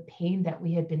of the pain that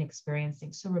we had been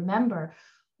experiencing. So remember,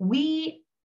 we,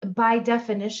 by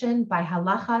definition, by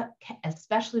halacha,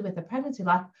 especially with the pregnancy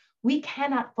loss, we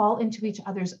cannot fall into each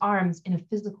other's arms in a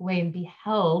physical way and be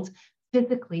held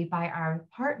physically by our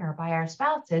partner, by our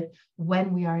spouses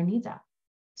when we are in nida.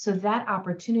 So that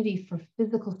opportunity for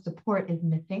physical support is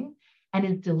missing and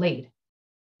is delayed.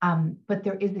 But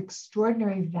there is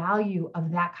extraordinary value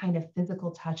of that kind of physical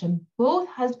touch. And both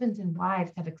husbands and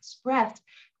wives have expressed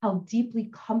how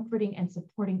deeply comforting and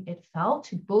supporting it felt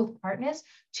to both partners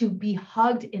to be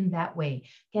hugged in that way.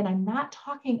 Again, I'm not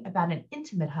talking about an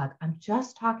intimate hug. I'm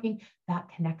just talking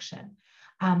about connection.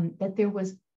 That there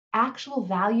was actual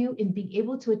value in being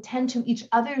able to attend to each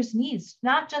other's needs,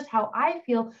 not just how I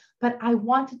feel, but I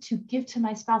wanted to give to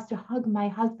my spouse, to hug my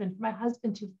husband, for my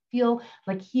husband to feel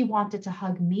like he wanted to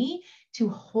hug me, to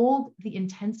hold the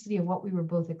intensity of what we were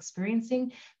both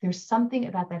experiencing. There's something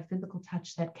about that physical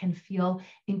touch that can feel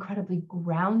incredibly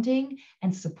grounding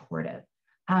and supportive.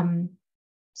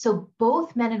 So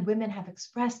both men and women have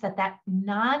expressed that that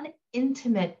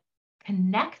non-intimate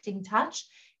connecting touch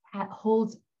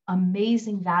holds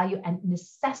amazing value and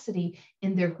necessity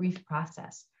in their grief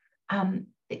process. And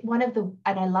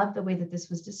I love the way that this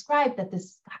was described, that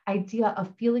this idea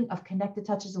of feeling of connected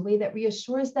touch is a way that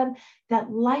reassures them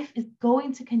that life is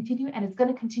going to continue and it's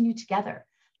going to continue together.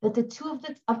 That the two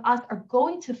of us are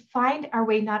going to find our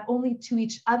way not only to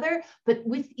each other, but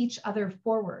with each other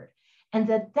forward. And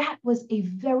that was a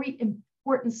very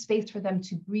important space for them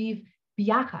to grieve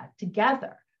biyachad,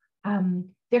 together.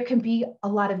 There can be a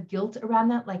lot of guilt around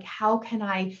that, like how can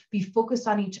I be focused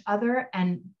on each other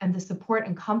and the support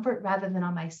and comfort rather than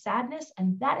on my sadness?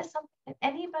 And that is something that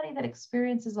anybody that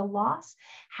experiences a loss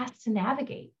has to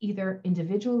navigate, either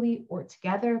individually or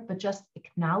together, but just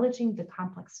acknowledging the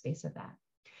complex space of that.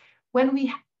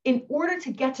 In order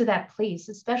to get to that place,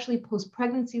 especially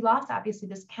post-pregnancy loss, obviously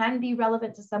this can be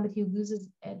relevant to somebody who loses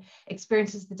and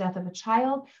experiences the death of a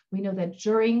child. We know that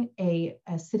during a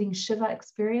sitting Shiva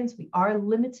experience, we are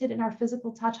limited in our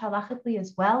physical touch halachically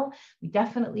as well. We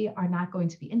definitely are not going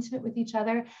to be intimate with each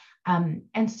other.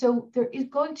 And so there is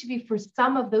going to be, for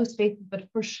some of those spaces, but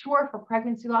for sure for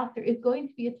pregnancy loss, there is going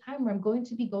to be a time where I'm going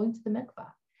to be going to the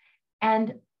mikvah.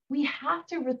 And we have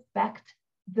to respect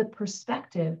the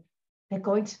perspective that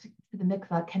going to the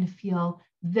mikvah can feel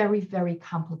very, very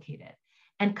complicated.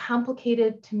 And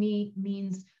complicated to me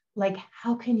means, like,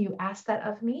 how can you ask that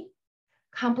of me?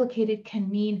 Complicated can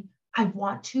mean I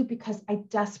want to because I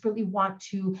desperately want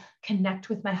to connect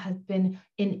with my husband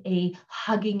in a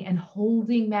hugging and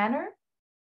holding manner.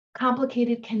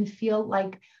 Complicated can feel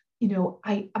like, you know,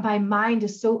 my mind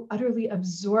is so utterly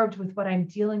absorbed with what I'm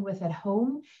dealing with at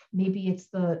home. Maybe it's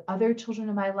the other children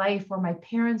in my life, or my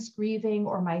parents grieving,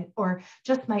 or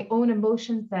just my own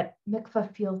emotions, that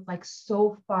mikvah feels like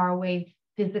so far away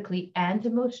physically and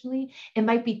emotionally. It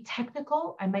might be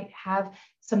technical. I might have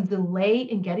some delay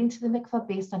in getting to the mikvah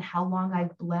based on how long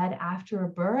I've bled after a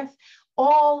birth.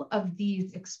 All of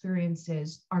these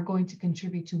experiences are going to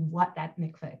contribute to what that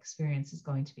mikvah experience is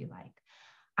going to be like.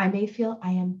 I may feel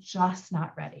I am just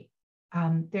not ready.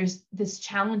 There's this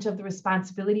challenge of the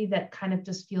responsibility that kind of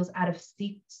just feels out of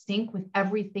sync with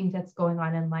everything that's going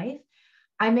on in life.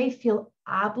 I may feel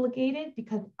obligated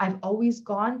because I've always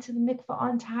gone to the mikvah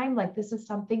on time. Like this is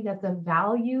something that's a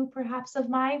value perhaps of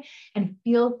mine, and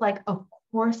feels like, of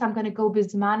course, I'm going to go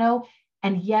bismano.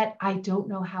 And yet I don't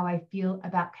know how I feel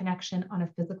about connection on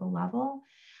a physical level.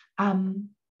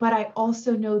 But I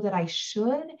also know that I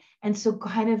should. And so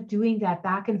kind of doing that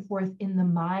back and forth in the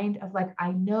mind of like,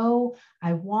 I know,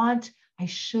 I want, I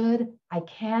should, I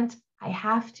can't, I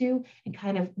have to, and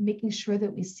kind of making sure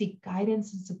that we seek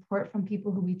guidance and support from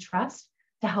people who we trust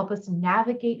to help us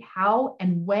navigate how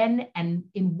and when and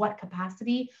in what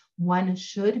capacity one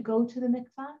should go to the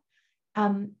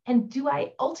mikvah. And do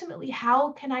I ultimately,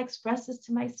 how can I express this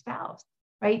to my spouse,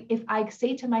 right? If I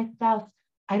say to my spouse,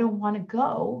 I don't want to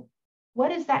go,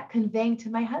 what is that conveying to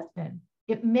my husband?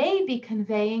 It may be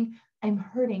conveying, I'm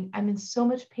hurting, I'm in so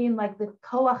much pain, like the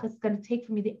koach is going to take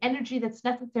from me, the energy that's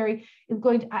necessary is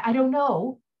going to, I don't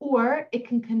know. Or it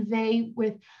can convey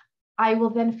with, I will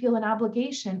then feel an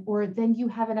obligation, or then you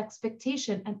have an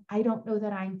expectation and I don't know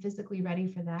that I'm physically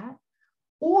ready for that.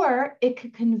 Or it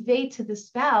could convey to the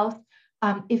spouse,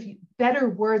 if better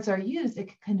words are used, it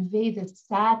could convey this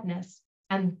sadness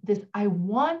and this, I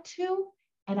want to,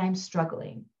 and I'm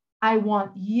struggling. I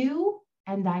want you,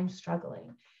 and I'm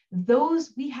struggling.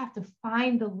 Those, we have to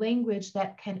find the language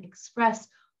that can express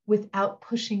without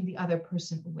pushing the other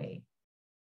person away.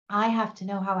 I have to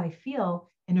know how I feel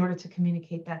in order to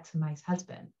communicate that to my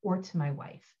husband or to my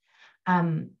wife.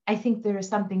 I think there is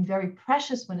something very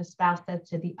precious when a spouse says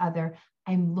to the other,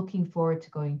 I'm looking forward to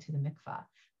going to the mikvah.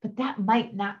 But that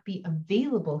might not be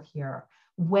available here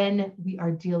when we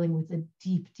are dealing with a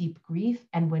deep, deep grief,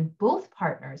 and when both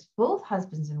partners, both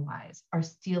husbands and wives, are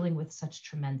dealing with such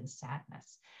tremendous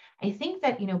sadness. I think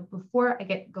that, before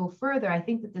I go further, I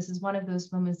think that this is one of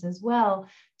those moments as well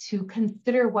to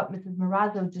consider what Mrs.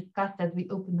 Marazzo discussed as we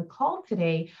open the call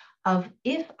today, of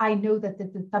if I know that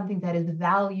this is something that is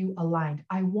value aligned,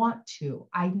 I want to,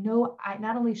 I know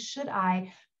not only should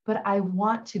I, but I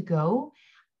want to go.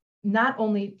 Not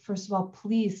only, first of all,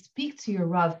 please speak to your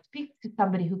Rav, speak to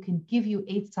somebody who can give you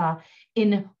Eitzah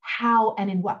in how and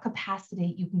in what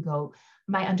capacity you can go.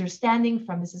 My understanding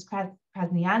from Mrs.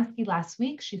 Krasniansky last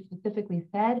week, she specifically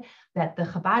said that the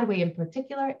Chabad way in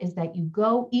particular is that you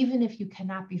go even if you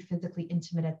cannot be physically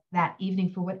intimate at that evening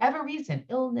for whatever reason,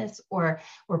 illness or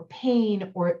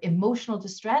pain or emotional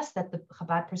distress, that the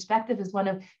Chabad perspective is one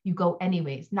of you go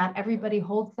anyways. Not everybody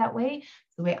holds that way.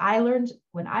 It's the way I learned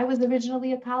when I was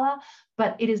originally a Kala,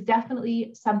 but it is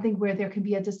definitely something where there can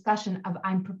be a discussion of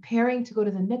I'm preparing to go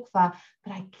to the mikvah,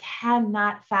 but I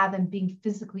cannot fathom being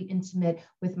physically intimate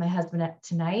with my husband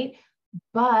tonight.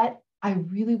 But I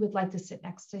really would like to sit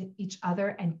next to each other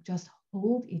and just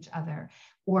hold each other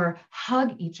or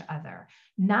hug each other,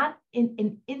 not in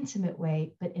an intimate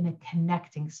way, but in a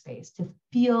connecting space, to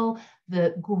feel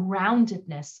the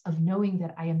groundedness of knowing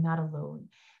that I am not alone.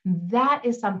 That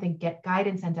is something, get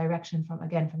guidance and direction from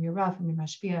your Rav, from your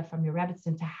Mashpia, from your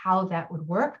Rebbetzin, to how that would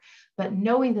work. But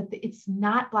knowing that it's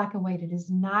not black and white, it is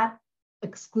not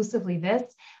exclusively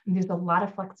this, and there's a lot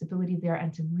of flexibility there,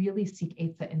 and to really seek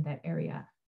Eitzah in that area.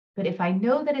 But if I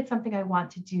know that it's something I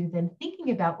want to do, then thinking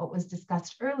about what was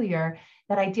discussed earlier,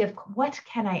 that idea of what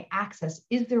can I access?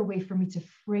 Is there a way for me to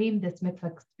frame this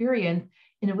mikvah experience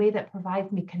in a way that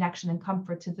provides me connection and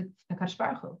comfort to the HaKadosh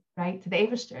Baruch Hu, right? To the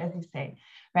Eivishter, as you say,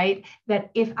 right?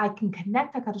 That if I can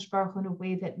connect HaKadosh Baruch Hu in a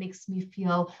way that makes me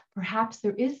feel perhaps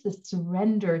there is this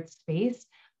surrendered space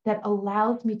that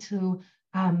allows me to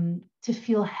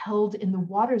feel held in the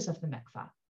waters of the mikvah.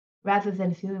 Rather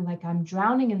than feeling like I'm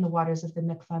drowning in the waters of the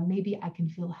mikvah, maybe I can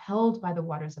feel held by the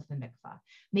waters of the mikvah.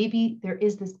 Maybe there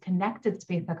is this connected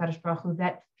space, HaKadosh Baruch Hu,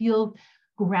 that feels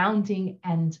grounding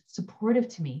and supportive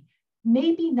to me.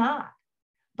 Maybe not,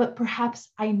 but perhaps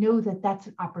I know that that's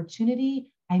an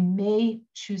opportunity. I may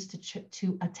choose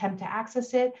to attempt to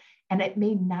access it, and it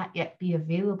may not yet be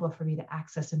available for me to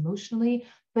access emotionally,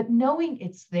 but knowing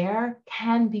it's there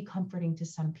can be comforting to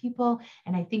some people.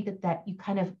 And I think that you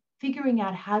kind of figuring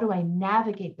out how do I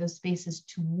navigate those spaces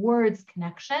towards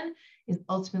connection is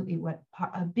ultimately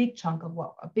a big chunk of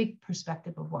a big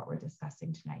perspective of what we're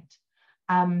discussing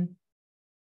tonight.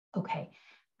 Okay.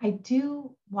 I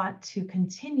do want to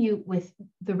continue with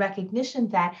the recognition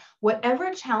that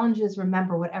whatever challenges,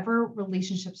 remember, whatever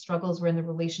relationship struggles were in the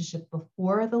relationship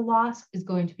before the loss is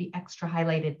going to be extra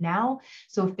highlighted now.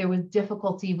 So if there was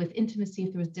difficulty with intimacy,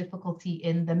 if there was difficulty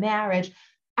in the marriage,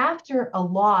 after a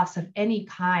loss of any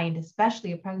kind,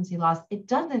 especially a pregnancy loss, it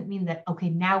doesn't mean that, okay,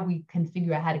 now we can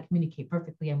figure out how to communicate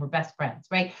perfectly and we're best friends,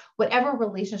 right? Whatever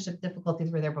relationship difficulties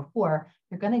were there before,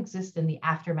 they're going to exist in the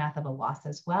aftermath of a loss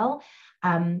as well.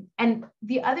 And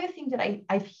the other thing that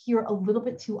I hear a little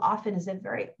bit too often is that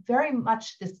very, very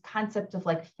much this concept of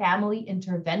like family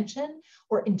intervention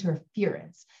or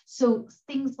interference. So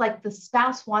things like the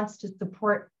spouse wants to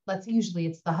support, usually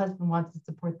it's the husband wants to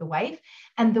support the wife,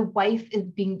 and the wife is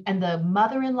and the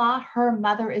mother-in-law, her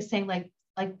mother is saying like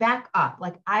back up,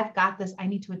 like I've got this, I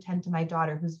need to attend to my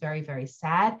daughter who's very, very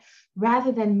sad,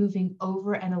 rather than moving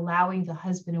over and allowing the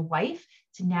husband and wife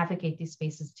to navigate these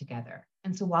spaces together.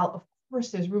 And so while of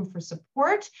course there's room for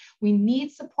support, we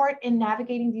need support in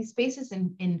navigating these spaces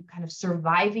and in kind of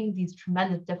surviving these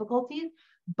tremendous difficulties,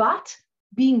 but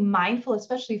being mindful,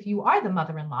 especially if you are the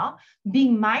mother-in-law,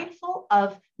 being mindful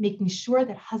of making sure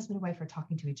that husband and wife are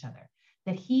talking to each other,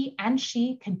 that he and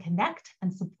she can connect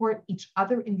and support each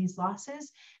other in these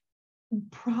losses,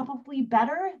 probably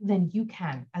better than you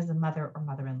can as a mother or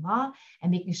mother-in-law,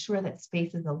 and making sure that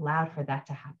space is allowed for that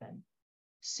to happen.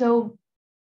 So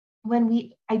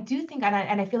I do think,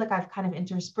 and I feel like I've kind of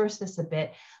interspersed this a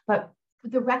bit, but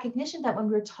the recognition that when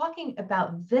we're talking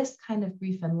about this kind of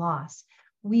grief and loss,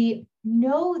 we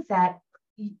know that,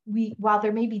 while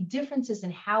there may be differences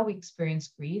in how we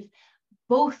experience grief,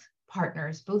 both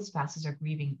partners, both spouses are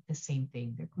grieving the same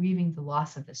thing. They're grieving the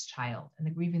loss of this child, and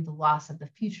they're grieving the loss of the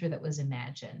future that was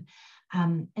imagined.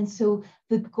 And so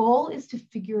the goal is to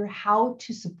figure how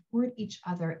to support each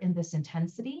other in this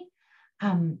intensity.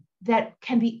 That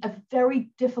can be a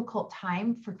very difficult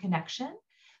time for connection,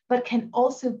 but can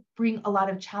also bring a lot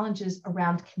of challenges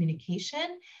around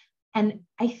communication. And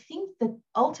I think that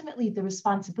ultimately the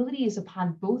responsibility is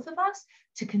upon both of us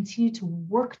to continue to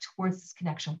work towards this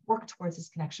connection, work towards this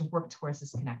connection, work towards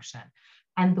this connection.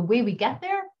 And the way we get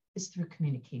there is through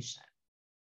communication.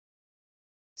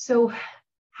 So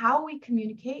how we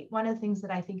communicate, one of the things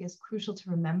that I think is crucial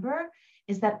to remember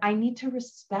is that I need to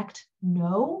respect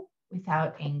no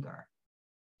without anger.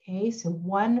 Okay, so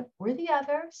one or the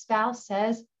other spouse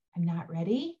says, I'm not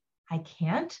ready, I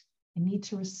can't. I need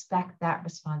to respect that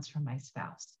response from my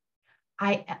spouse.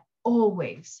 I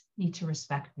always need to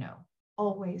respect no,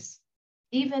 always.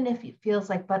 Even if it feels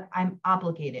like, but I'm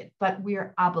obligated, but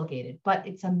we're obligated, but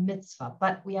it's a mitzvah,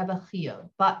 but we have a chiyuv,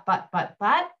 but,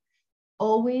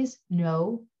 always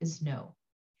no is no.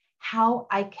 How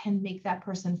I can make that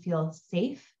person feel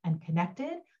safe and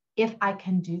connected, if I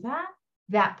can do that,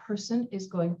 that person is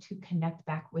going to connect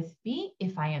back with me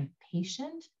if I am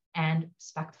patient and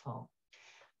respectful.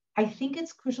 I think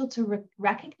it's crucial to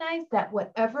recognize that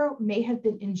whatever may have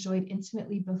been enjoyed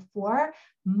intimately before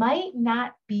might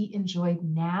not be enjoyed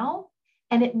now,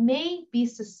 and it may be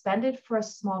suspended for a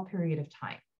small period of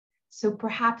time. So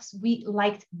perhaps we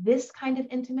liked this kind of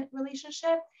intimate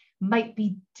relationship, might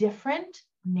be different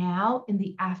now in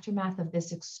the aftermath of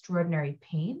this extraordinary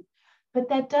pain, but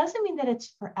that doesn't mean that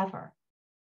it's forever.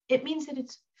 It means that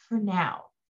it's for now.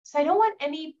 So I don't want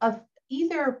any of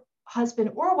either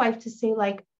husband or wife to say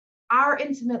like, our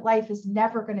intimate life is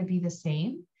never going to be the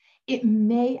same. It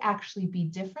may actually be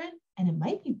different, and it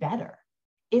might be better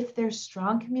if there's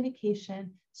strong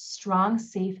communication, strong,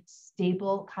 safe,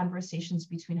 stable conversations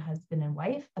between husband and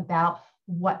wife about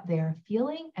what they're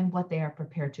feeling and what they are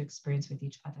prepared to experience with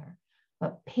each other.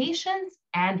 But patience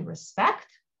and respect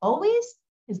always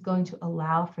is going to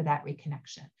allow for that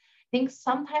reconnection. I think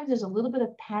sometimes there's a little bit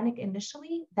of panic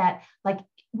initially that like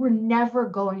we're never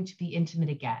going to be intimate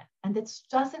again. And it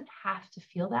doesn't have to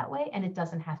feel that way, and it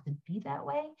doesn't have to be that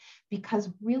way, because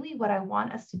really what I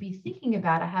want us to be thinking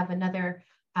about, I have another,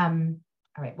 all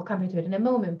right, we'll come into it in a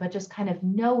moment, but just kind of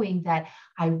knowing that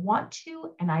I want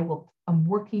to, and I'm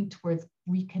working towards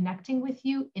reconnecting with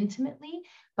you intimately,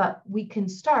 but we can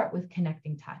start with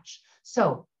connecting touch.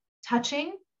 So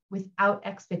touching without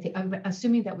expectation,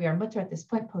 assuming that we are mutter at this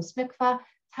point, post mikvah,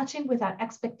 touching without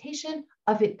expectation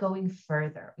of it going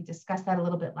further. We discussed that a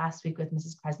little bit last week with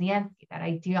Mrs. Krasniansky, that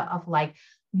idea of like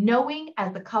knowing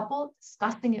as a couple,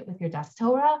 discussing it with your Das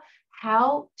Torah,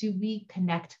 how do we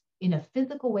connect in a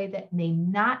physical way that may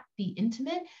not be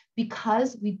intimate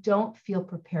because we don't feel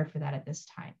prepared for that at this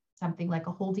time. Something like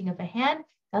a holding of a hand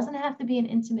doesn't have to be an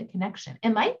intimate connection. It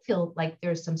might feel like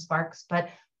there's some sparks, but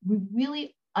we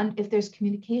really, if there's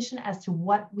communication as to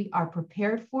what we are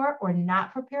prepared for or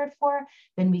not prepared for,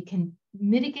 then we can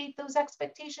mitigate those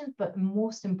expectations. But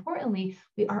most importantly,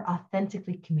 we are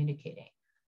authentically communicating.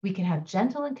 We can have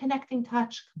gentle and connecting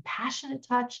touch, compassionate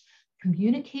touch.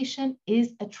 Communication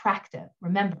is attractive,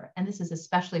 remember, and this is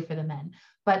especially for the men,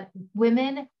 but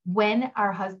women, when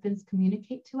our husbands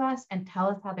communicate to us and tell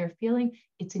us how they're feeling,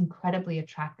 it's incredibly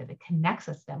attractive. It connects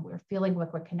us to them. We're feeling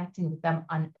like we're connecting with them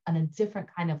on a different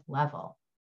kind of level.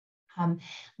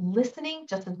 Listening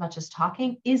just as much as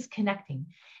talking is connecting.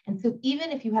 And so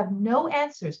even if you have no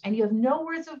answers and you have no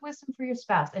words of wisdom for your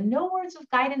spouse and no words of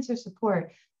guidance or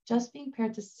support, just being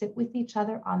prepared to sit with each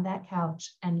other on that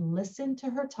couch and listen to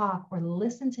her talk or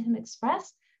listen to him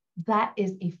express, that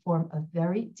is a form of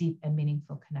very deep and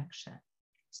meaningful connection.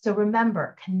 So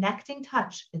remember, connecting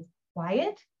touch is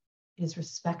quiet, it is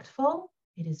respectful,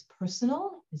 it is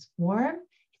personal, it is warm,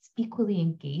 it's equally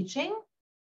engaging.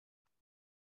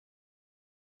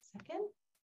 Second,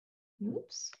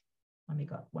 oops, let me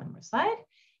go up one more slide.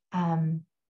 And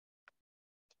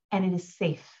it is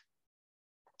safe.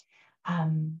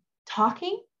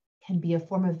 Talking can be a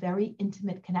form of very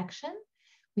intimate connection.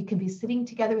 We can be sitting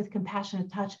together with compassionate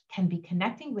touch, can be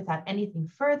connecting without anything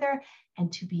further,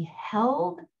 and to be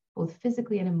held both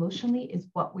physically and emotionally is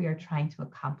what we are trying to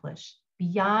accomplish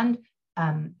beyond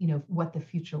what the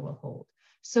future will hold.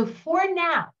 So for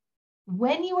now,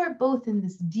 when you are both in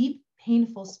this deep,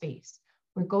 painful space,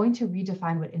 we're going to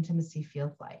redefine what intimacy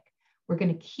feels like. We're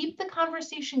going to keep the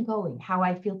conversation going. How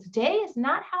I feel today is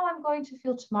not how I'm going to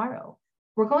feel tomorrow.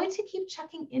 We're going to keep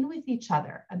checking in with each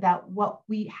other about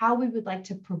how we would like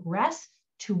to progress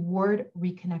toward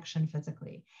reconnection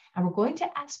physically. And we're going to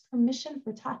ask permission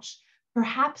for touch.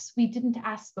 Perhaps we didn't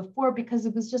ask before because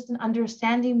it was just an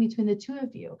understanding between the two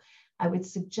of you. I would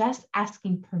suggest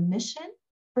asking permission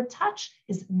for touch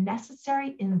is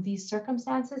necessary in these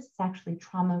circumstances. It's actually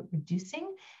trauma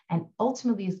reducing and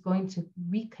ultimately is going to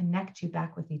reconnect you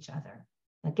back with each other.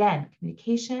 Again,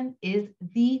 communication is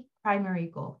the primary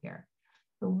goal here.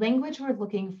 The language we're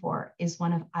looking for is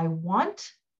one of I want,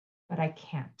 but I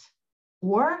can't.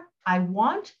 Or I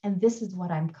want, and this is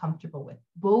what I'm comfortable with.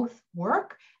 Both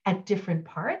work at different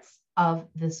parts of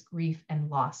this grief and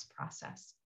loss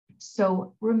process.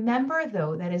 So remember,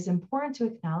 though, that it's important to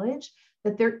acknowledge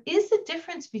that there is a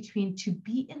difference between to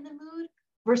be in the mood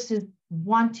versus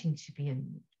wanting to be in the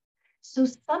mood. So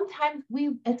sometimes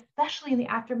we, especially in the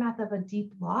aftermath of a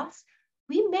deep loss,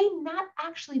 we may not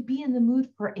actually be in the mood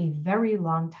for a very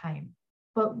long time.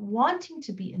 But wanting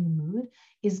to be in the mood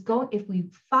is if we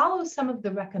follow some of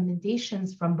the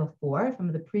recommendations from before,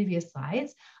 from the previous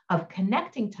slides of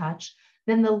connecting touch,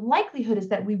 then the likelihood is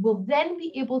that we will then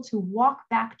be able to walk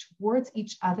back towards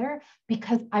each other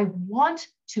because I want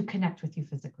to connect with you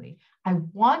physically. I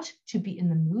want to be in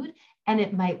the mood, and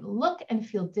it might look and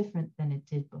feel different than it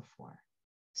did before.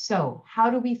 So how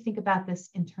do we think about this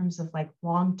in terms of like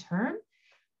long term?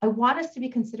 I want us to be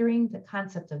considering the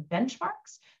concept of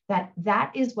benchmarks,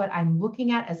 that is what I'm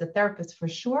looking at as a therapist for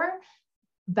sure,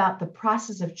 about the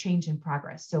process of change and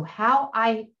progress. So how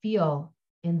I feel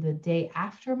in the day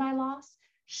after my loss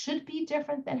should be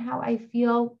different than how I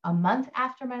feel a month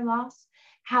after my loss.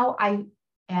 How I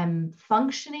am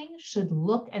functioning should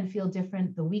look and feel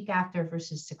different the week after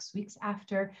versus 6 weeks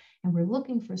after. And we're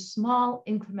looking for small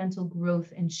incremental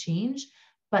growth and change.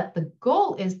 But the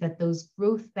goal is that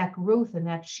that growth and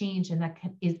that change and that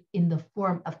is in the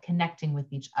form of connecting with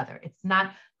each other. It's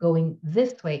not going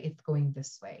this way, it's going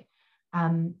this way.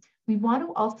 We want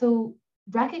to also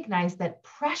recognize that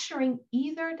pressuring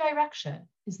either direction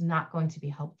is not going to be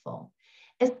helpful,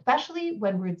 especially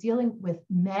when we're dealing with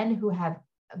men who have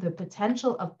the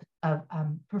potential of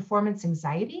performance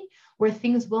anxiety, where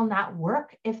things will not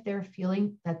work if they're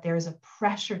feeling that there's a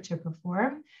pressure to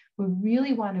perform. We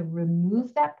really want to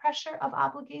remove that pressure of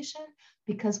obligation,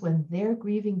 because when they're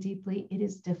grieving deeply, it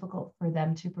is difficult for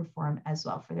them to perform as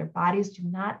well, for their bodies do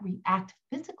not react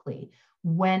physically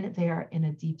when they are in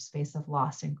a deep space of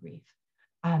loss and grief.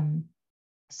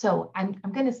 So I'm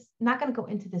not going to go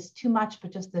into this too much,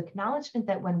 but just the acknowledgement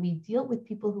that when we deal with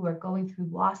people who are going through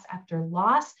loss after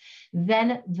loss,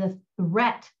 then the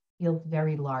threat feels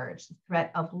very large. The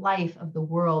threat of life, of the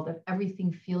world, of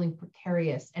everything feeling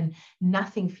precarious and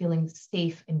nothing feeling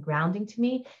safe and grounding to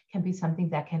me can be something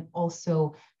that can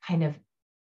also kind of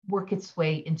work its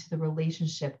way into the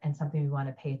relationship and something we want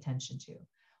to pay attention to.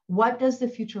 What does the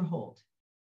future hold?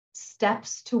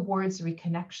 Steps towards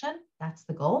reconnection, that's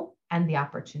the goal and the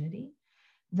opportunity.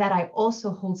 That I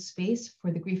also hold space for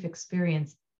the grief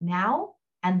experience now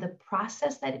and the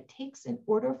process that it takes in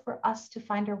order for us to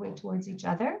find our way towards each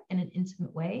other in an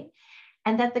intimate way.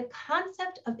 And that the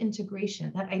concept of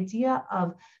integration, that idea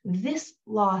of this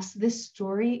loss, this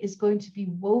story is going to be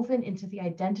woven into the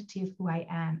identity of who I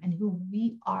am and who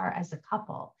we are as a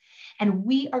couple. And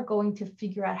we are going to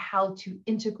figure out how to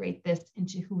integrate this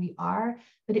into who we are,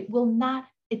 but it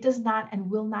does not and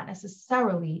will not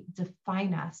necessarily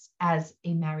define us as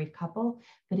a married couple,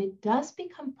 but it does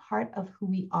become part of who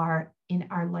we are in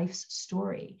our life's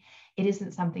story. It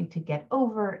isn't something to get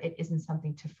over. It isn't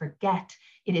something to forget.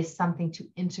 It is something to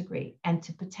integrate and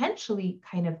to potentially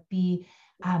kind of be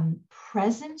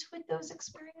present with those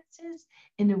experiences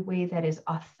in a way that is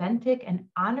authentic and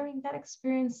honoring that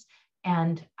experience.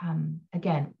 And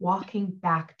again, walking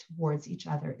back towards each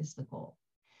other is the goal.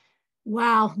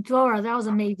 Wow, Dora, that was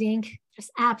amazing.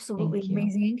 Just absolutely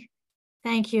amazing.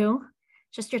 Thank you.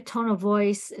 Just your tone of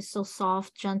voice is so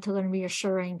soft, gentle, and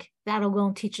reassuring. That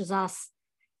alone teaches us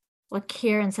what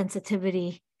care and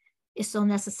sensitivity is so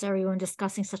necessary when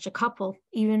discussing such a couple,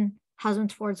 even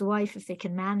husband towards wife, if they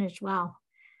can manage. Wow.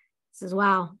 This is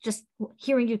wow. Just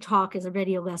hearing you talk is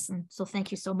already a lesson. So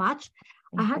thank you so much.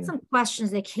 I had some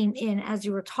questions that came in as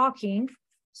you were talking.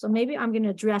 So maybe I'm going to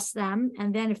address them.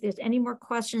 And then if there's any more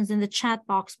questions in the chat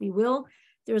box, we will.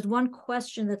 There's one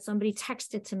question that somebody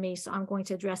texted to me, so I'm going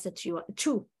to address it to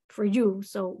you, for you.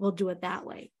 So we'll do it that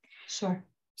way. Sure.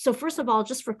 So first of all,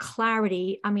 just for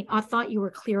clarity, I mean, I thought you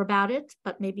were clear about it,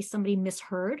 but maybe somebody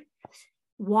misheard.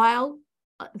 While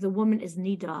the woman is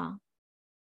nida,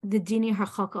 the dini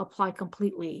harchaka apply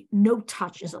completely. No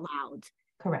touch is allowed.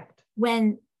 Correct.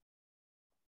 When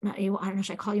I don't know,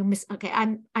 should I call you Miss? Okay,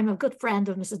 I'm a good friend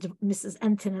of Mrs.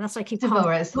 Enton, and that's why I keep Devorah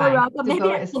calling is fine. Devorah. But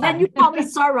maybe then you call me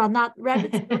Sarah, not Rebbe.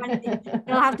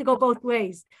 It'll have to go both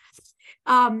ways.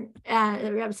 Sarah.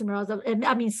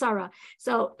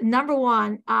 So number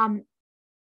one,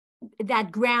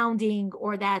 that grounding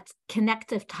or that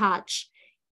connective touch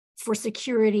for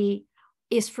security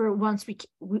is for once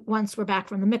we're back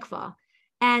from the mikvah.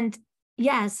 And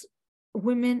yes,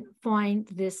 women find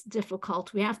this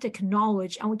difficult. We have to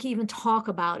acknowledge, and we can even talk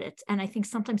about it. And I think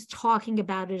sometimes talking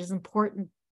about it is important.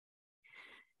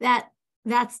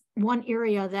 That's one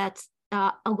area that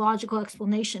a logical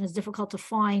explanation is difficult to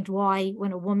find why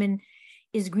when a woman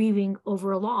is grieving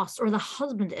over a loss, or the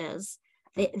husband is,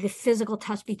 the physical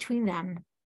touch between them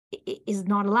is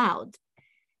not allowed.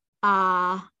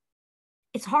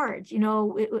 It's hard,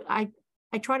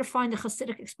 I try to find a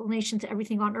Hasidic explanation to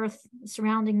everything on earth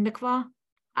surrounding mikvah.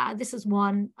 This is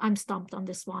one. I'm stumped on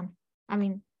this one. I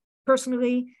mean,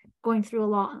 personally, going through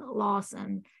a loss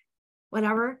and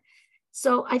whatever.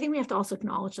 So I think we have to also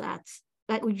acknowledge that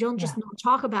we don't just not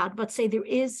talk about, but say there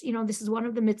is, this is one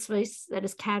of the mitzvahs that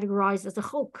is categorized as a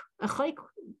chok. A chok,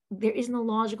 there is no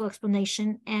logical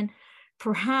explanation. And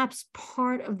perhaps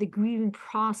part of the grieving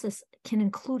process can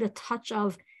include a touch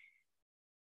of,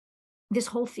 this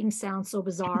whole thing sounds so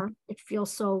bizarre. It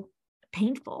feels so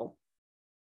painful.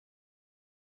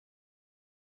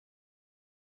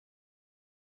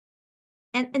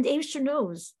 And the Eibster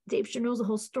knows. The Eibster knows the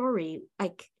whole story.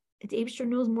 Like, the Eibster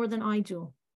knows more than I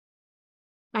do.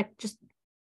 Like, just,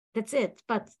 that's it.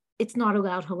 But it's not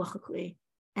allowed halachically,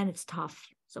 and it's tough.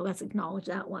 So let's acknowledge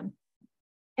that one.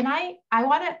 And I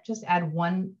want to just add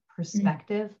one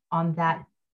perspective on that,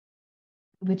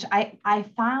 which I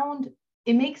found,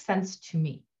 it makes sense to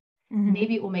me.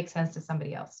 Maybe it will make sense to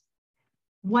somebody else.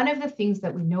 One of the things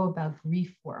that we know about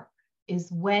grief work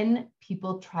is when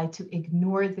people try to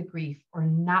ignore the grief or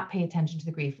not pay attention to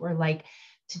the grief, or like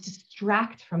to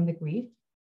distract from the grief,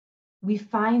 we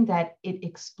find that it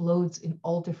explodes in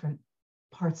all different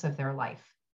parts of their life.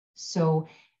 So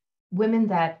women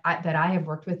that I have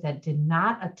worked with that did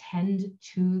not attend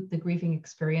to the grieving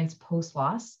experience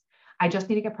post-loss, I just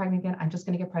need to get pregnant again. I'm just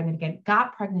going to get pregnant again.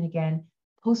 Got pregnant again.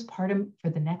 Postpartum for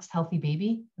the next healthy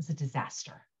baby was a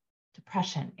disaster.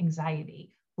 Depression,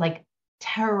 anxiety, like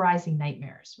terrorizing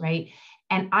nightmares, right?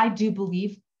 And I do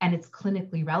believe, and it's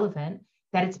clinically relevant,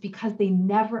 that it's because they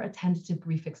never attended to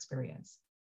grief experience.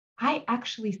 I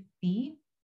actually see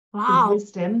the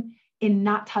wisdom in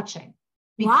not touching,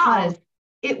 because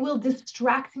it will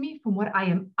distract me from what I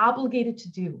am obligated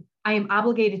to do. I am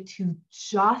obligated to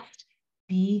just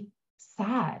be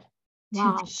sad,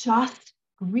 to just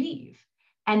grieve.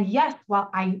 And yes, while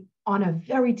I, on a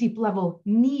very deep level,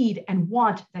 need and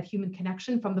want that human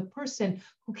connection from the person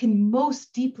who can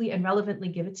most deeply and relevantly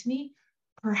give it to me,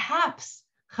 perhaps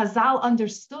Chazal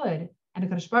understood, and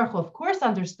HaKadosh Baruch Hu, of course,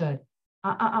 understood,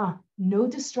 no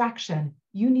distraction.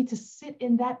 You need to sit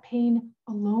in that pain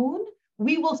alone.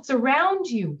 We will surround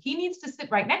you. He needs to sit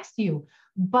right next to you,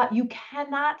 but you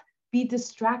cannot be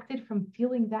distracted from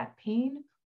feeling that pain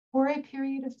for a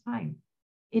period of time.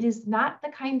 It is not the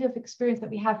kind of experience that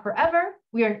we have forever.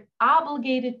 We are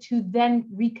obligated to then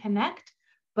reconnect,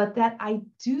 but that I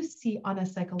do see on a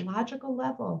psychological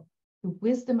level, the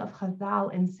wisdom of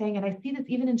Chazal in saying, and I see this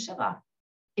even in Shiva.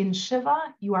 In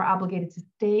Shiva, you are obligated to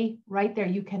stay right there.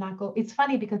 You cannot go. It's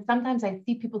funny because sometimes I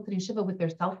see people sitting Shiva with their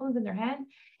cell phones in their hand,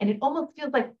 and it almost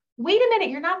feels like, wait a minute,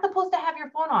 you're not supposed to have your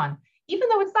phone on. Even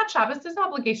though it's not Shabbos, there's no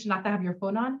obligation not to have your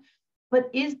phone on. But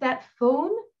is that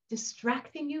phone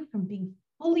distracting you from being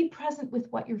fully present with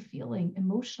what you're feeling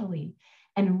emotionally?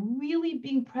 And really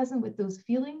being present with those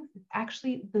feelings is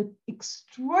actually the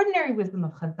extraordinary wisdom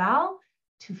of Chazal,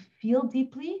 to feel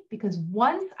deeply, because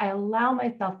once I allow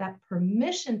myself that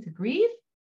permission to grieve,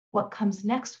 what comes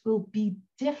next will be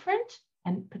different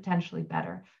and potentially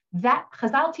better. That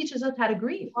Chazal teaches us how to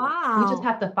grieve. We just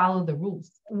have to follow the rules.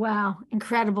 Wow,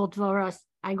 incredible, Dvorah.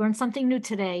 I learned something new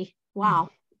today. Wow.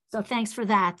 So thanks for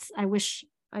that. I wish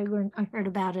I heard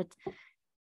about it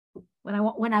when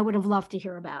I would have loved to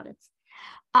hear about it.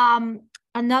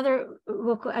 Another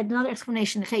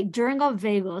explanation. Okay, during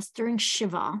Avelos, during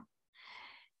Shiva,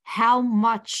 how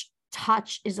much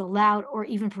touch is allowed or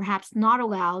even perhaps not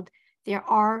allowed. There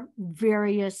are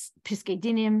various Piskei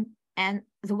Dinim, and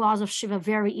the laws of Shiva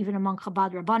vary even among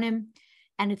Chabad Rabbanim.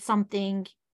 And it's something,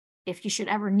 if you should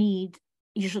ever need,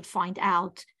 you should find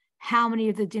out how many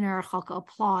of the Dinei Chalka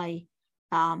apply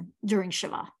during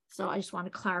Shiva. So I just want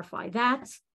to clarify that.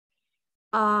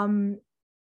 Ask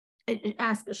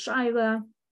a Shaila.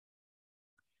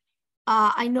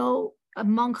 I know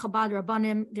among Chabad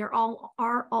Rabbanim, there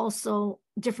are also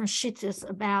different shittas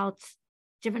about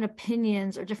different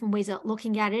opinions or different ways of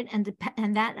looking at it, and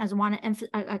that, as I want to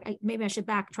emphasize, maybe I should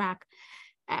backtrack.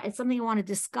 It's something I want to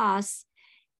discuss.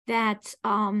 That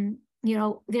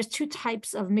there's two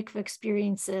types of mikveh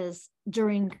experiences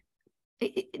during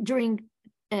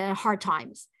hard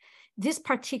times. This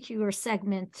particular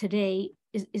segment today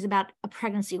is about a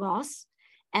pregnancy loss,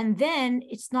 and then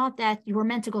it's not that you were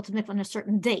meant to go to mikveh on a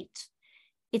certain date.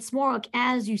 It's more like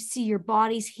as you see your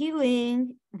body's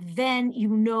healing, then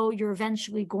you're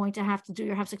eventually going to have to do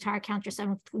your Hefsek Tahara, count your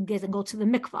 7 days, and go to the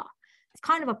mikvah. It's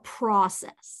kind of a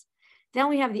process. Then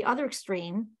we have the other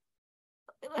extreme,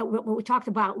 what we talked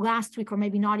about last week, or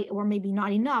maybe not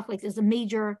enough. Like there's a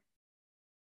major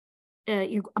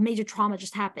trauma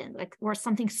just happened, like, or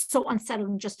something so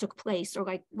unsettling just took place, or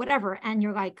like whatever, and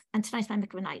you're like, and tonight's my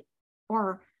mikvah night,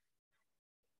 or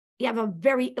you have a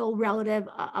very ill relative,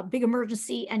 a big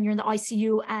emergency, and you're in the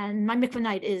ICU, and my mikvah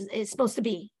night is supposed to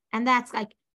be, and that's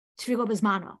like tefillah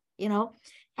bismano,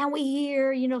 and we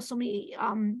hear, so many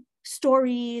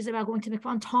stories about going to mikvah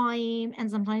on time,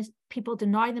 and sometimes people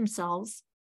deny themselves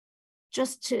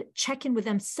just to check in with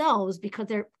themselves because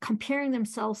they're comparing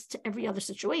themselves to every other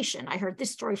situation. I heard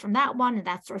this story from that one and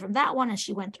that story from that one, and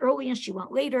she went early and she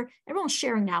went later. Everyone's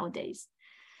sharing nowadays.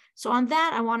 So on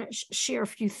that, I want to share a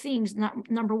few things.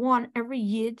 Number one, every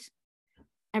Yid,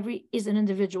 is an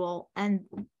individual, and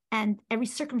every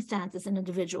circumstance is an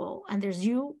individual. And there's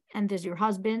you, and there's your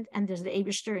husband, and there's the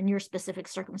Eibishter in your specific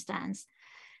circumstance.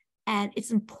 And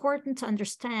it's important to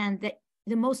understand that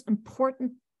the most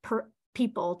important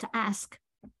people to ask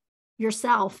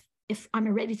yourself if I'm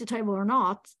ready to table or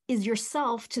not is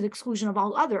yourself, to the exclusion of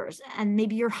all others, and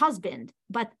maybe your husband.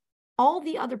 But all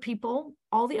the other people,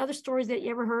 all the other stories that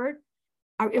you ever heard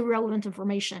are irrelevant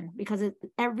information, because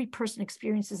every person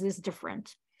experiences this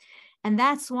different. And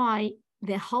that's why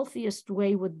the healthiest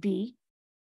way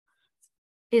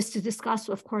is to discuss,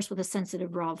 of course, with a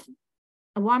sensitive Rav.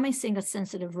 And why am I saying a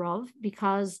sensitive Rav?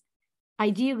 Because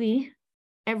ideally,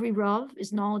 every Rav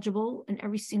is knowledgeable in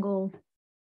every single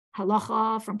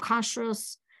halacha, from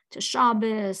kashrus to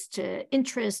Shabbos to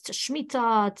interest to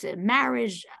Shemitah to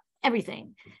marriage,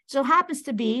 everything. So it happens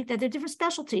to be that there are different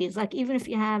specialties. Like even if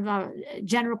you have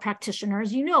general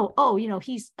practitioners,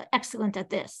 he's excellent at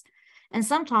this. And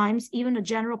sometimes even a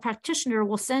general practitioner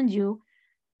will send you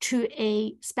to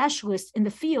a specialist in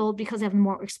the field because they have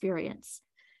more experience.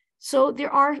 So there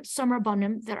are some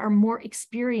Rabbanim that are more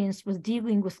experienced with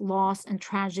dealing with loss and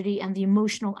tragedy and the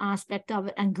emotional aspect of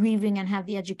it and grieving, and have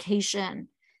the education.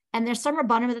 And there's some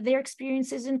Rabbanim that their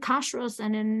experiences in kashrus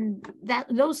and in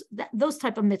those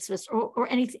type of mitzvahs or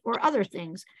anything or other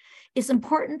things. It's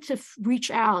important to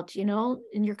reach out,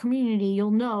 in your community,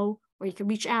 you'll know, or you can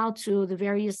reach out to the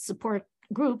various support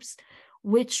groups,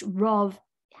 which Rav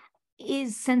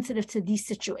is sensitive to these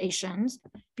situations,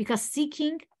 because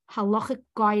seeking halachic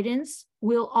guidance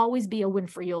will always be a win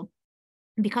for you,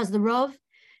 because the Rav,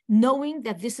 knowing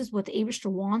that this is what the Eibishter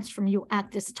wants from you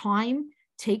at this time,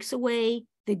 takes away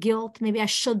the guilt. Maybe I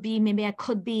should be, maybe I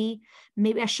could be,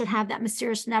 maybe I should have that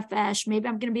mysterious nefesh, maybe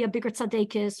I'm going to be a bigger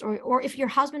tzaddikus, or if your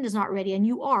husband is not ready and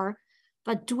you are,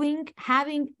 but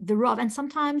having the Rav, and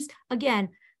sometimes, again,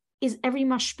 is every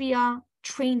mashpia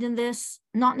trained in this?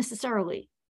 Not necessarily.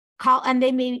 And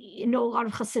they may know a lot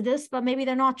of Chassidus, but maybe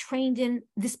they're not trained in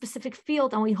this specific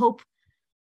field. And we hope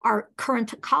our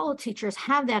current college teachers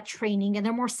have that training and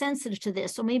they're more sensitive to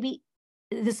this. So maybe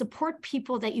the support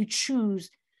people that you choose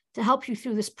to help you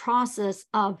through this process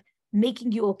of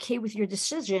making you okay with your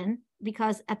decision,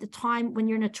 because at the time when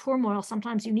you're in a turmoil,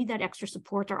 sometimes you need that extra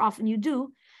support, or often you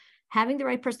do. Having the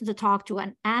right person to talk to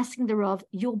and asking the Rav,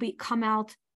 you'll come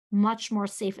out much more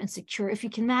safe and secure if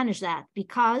you can manage that,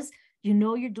 because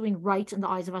you're doing right in the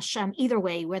eyes of Hashem either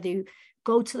way, whether you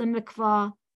go to the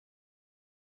mikvah,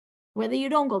 whether you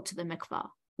don't go to the mikvah,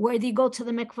 whether you go to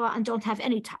the mikvah and don't have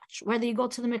any touch, whether you go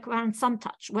to the mikvah and some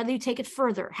touch, whether you take it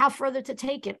further, how further to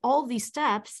take it, all these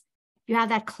steps, you have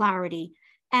that clarity.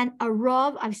 And a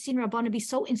Rav, I've seen Rabbanim be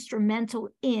so instrumental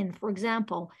in, for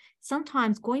example,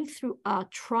 sometimes going through a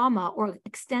trauma or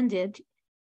extended,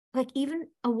 like even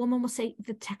a woman will say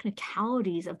the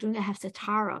technicalities of doing a Hefsek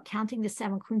Tahara, counting the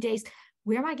 7 clean days.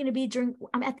 Where am I going to be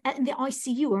I'm in the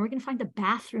ICU, and we're going to find the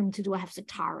bathroom to do a Hefsek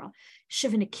Tahara,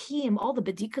 Shiva Nakim, all the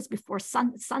bedikas before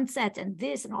sunset and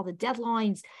this and all the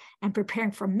deadlines, and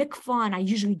preparing for mikvah. And I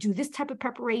usually do this type of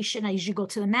preparation. I usually go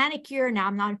to the manicure. Now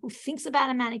I'm not who thinks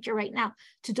about a manicure right now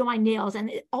to do my nails, and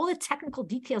all the technical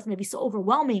details may be so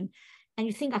overwhelming. And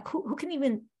you think like, who can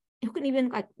even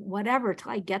like whatever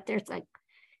till I get there? It's like,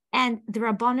 and the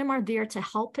Rabbanim are there to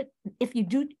help it. If you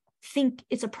do think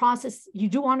it's a process, you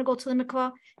do want to go to the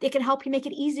mikvah, they can help you make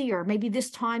it easier. Maybe this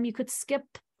time you could skip,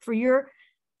 for your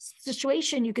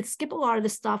situation, you could skip a lot of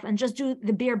this stuff and just do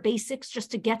the bare basics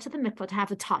just to get to the mikvah, to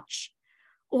have a touch.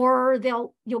 Or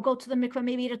you'll go to the mikvah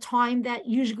maybe at a time that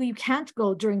usually you can't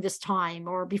go during this time,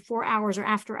 or before hours or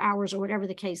after hours, or whatever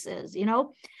the case is, you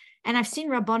know? And I've seen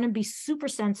Rabbanim be super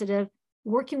sensitive,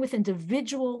 working with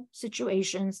individual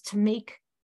situations to make,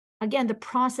 again, the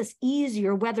process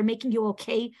easier, whether making you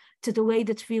okay to delay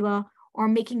the tefillah, or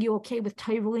making you okay with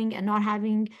toveling and not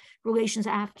having relations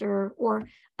after. Or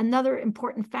another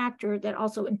important factor that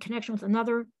also in connection with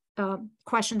another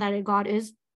question that I got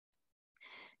is,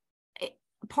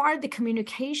 part of the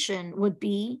communication would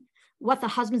be what the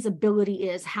husband's ability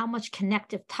is, how much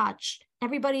connective touch.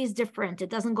 Everybody is different. It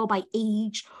doesn't go by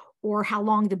age or how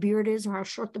long the beard is or how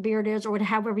short the beard is or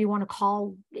however you want to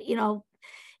call, you know,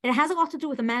 it has a lot to do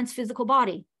with a man's physical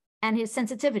body and his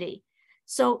sensitivity.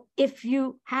 So if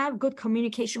you have good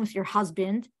communication with your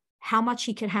husband, how much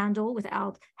he can handle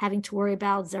without having to worry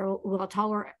about zero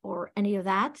or any of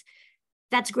that,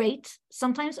 that's great.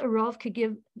 Sometimes a Rav could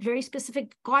give very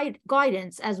specific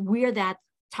guidance as where that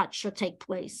touch should take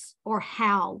place or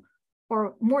how,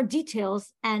 or more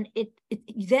details. And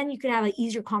then you could have an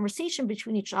easier conversation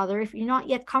between each other if you're not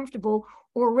yet comfortable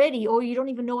or ready, or you don't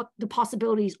even know what the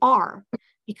possibilities are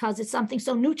because it's something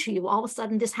so new to you. All of a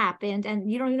sudden this happened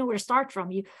and you don't even know where to start from.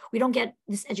 We don't get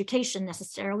this education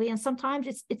necessarily. And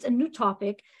sometimes it's a new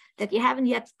topic that you haven't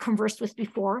yet conversed with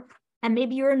before. And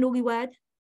maybe you're a newlywed,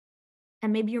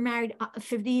 and maybe you're married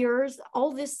 50 years,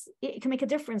 all this, it can make a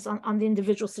difference on the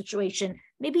individual situation.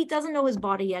 Maybe he doesn't know his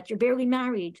body yet. You're barely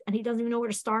married and he doesn't even know where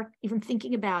to start even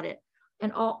thinking about it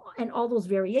and all those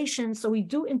variations. So we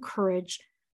do encourage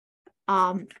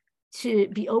to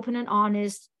be open and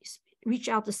honest, reach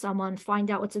out to someone, find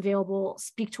out what's available,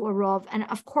 speak to a Rav. And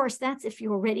of course, that's if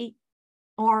you already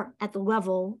are at the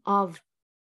level of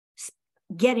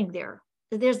getting there.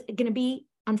 There's going to be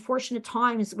unfortunate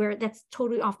times where that's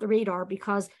totally off the radar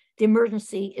because the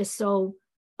emergency is so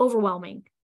overwhelming.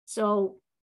 So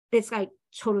it's like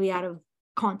totally out of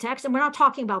context. And we're not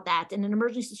talking about that. In an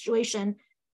emergency situation,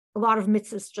 a lot of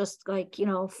mitzvahs just like, you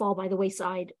know, fall by the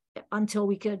wayside until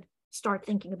we could start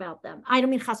thinking about them. I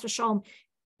don't mean chas v'shalom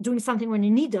doing something when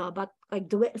you need to, but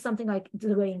like something like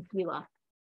delaying tefillah.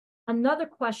 Another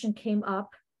question came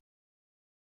up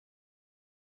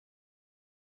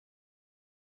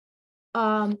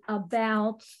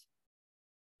about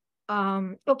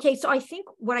okay, so I think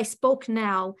what I spoke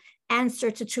now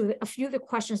answered to a few of the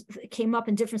questions that came up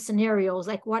in different scenarios,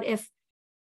 like what if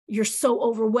you're so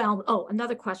overwhelmed? Oh,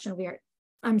 another question here.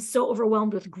 I'm so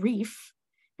overwhelmed with grief,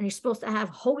 and you're supposed to have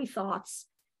holy thoughts,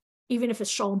 even if it's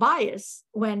shalom bayis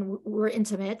when we're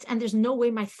intimate, and there's no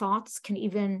way my thoughts can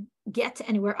even get to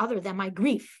anywhere other than my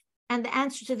grief. And the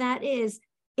answer to that is,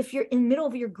 if you're in the middle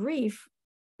of your grief,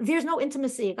 there's no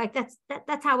intimacy. Like that's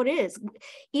how it is.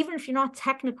 Even if you're not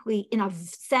technically in a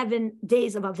 7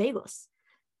 days of avelos,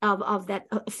 of that,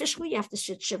 officially after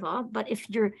Shit Shiva, but if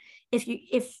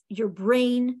your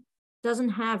brain doesn't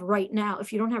have right now,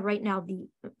 if you don't have right now the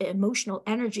emotional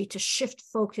energy to shift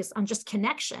focus on just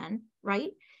connection,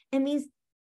 right? It means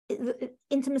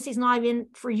intimacy is not even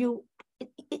for you,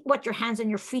 what your hands and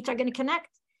your feet are going to connect.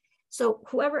 So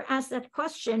whoever asked that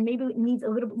question, maybe it needs a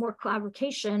little bit more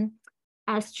clarification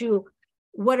as to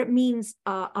what it means,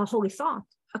 a holy thought.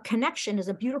 A connection is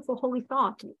a beautiful holy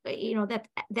thought, you know,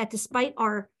 that despite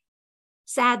our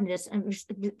sadness and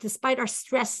despite our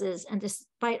stresses and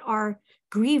despite our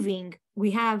grieving,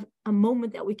 we have a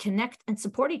moment that we connect and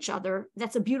support each other.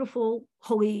 That's a beautiful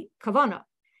holy kavanah.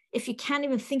 If you can't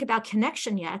even think about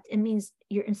connection yet, it means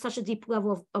you're in such a deep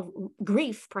level of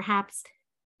grief, perhaps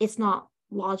it's not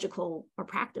logical or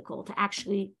practical to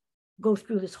actually go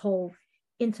through this whole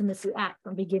intimacy act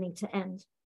from beginning to end.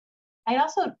 I'd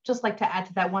also just like to add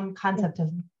to that one concept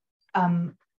of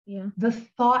the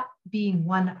thought being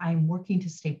one, I'm working to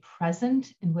stay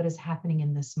present in what is happening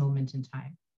in this moment in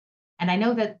time. And I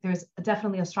know that there's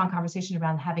definitely a strong conversation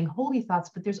around having holy thoughts,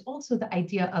 but there's also the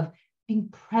idea of being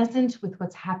present with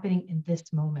what's happening in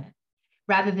this moment,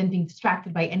 rather than being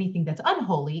distracted by anything that's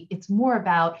unholy. It's more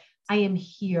about, I am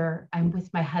here, I'm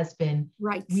with my husband,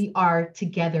 right? We are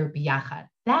together biyachad.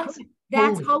 That's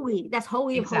holy. That's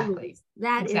holy of holies.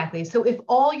 Exactly. So if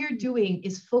all you're doing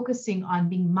is focusing on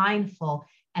being mindful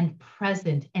and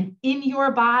present and in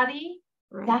your body,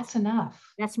 right, that's enough.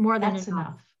 That's more than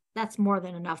enough. That's more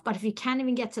than enough. But if you can't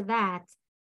even get to that,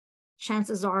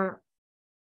 chances are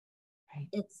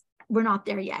we're not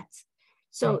there yet.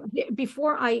 So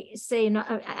before I say an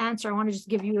answer, I want to just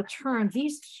give you a turn.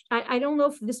 I don't know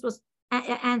if this was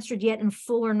answered yet in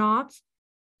full or not.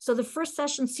 So the first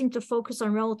session seemed to focus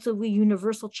on relatively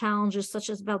universal challenges, such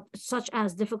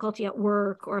as difficulty at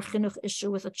work or a chinuch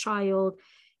issue with a child.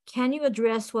 Can you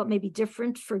address what may be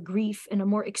different for grief in a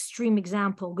more extreme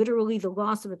example, literally the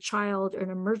loss of a child or an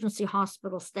emergency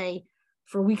hospital stay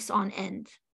for weeks on end?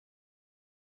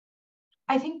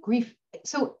 I think grief.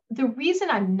 So the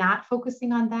reason I'm not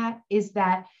focusing on that is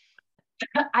that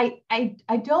I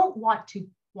don't want to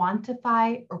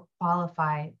quantify or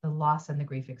qualify the loss and the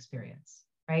grief experience,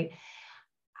 right?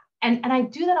 And I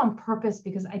do that on purpose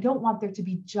because I don't want there to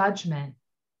be judgment,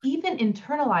 even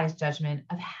internalized judgment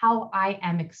of how I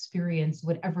am experiencing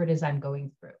whatever it is I'm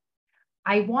going through.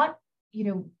 I want,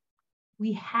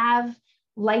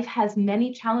 life has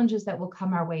many challenges that will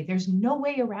come our way. There's no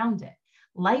way around it.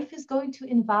 Life is going to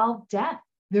involve death.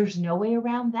 There's no way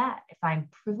around that. If I'm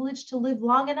privileged to live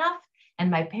long enough, and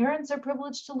my parents are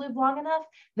privileged to live long enough,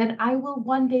 then I will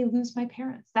one day lose my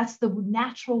parents. That's the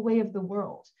natural way of the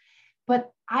world.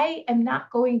 But I am not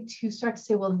going to start to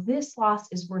say, well, this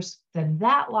loss is worse than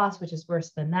that loss, which is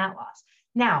worse than that loss.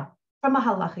 Now, from a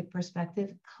halachic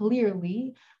perspective,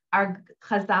 clearly, our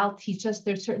Chazal teach us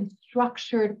there's certain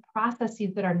structured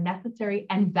processes that are necessary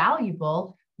and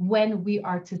valuable when we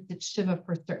are to sit shiva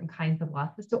for certain kinds of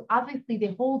losses. So obviously,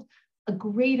 they hold a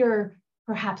greater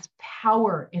perhaps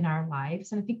power in our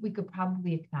lives. And I think we could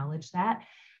probably acknowledge that.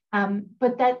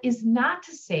 But that is not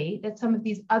to say that some of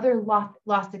these other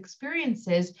loss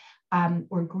experiences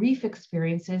or grief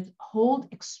experiences hold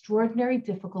extraordinary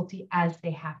difficulty as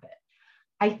they happen.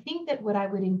 I think that what I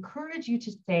would encourage you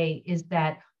to say is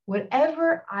that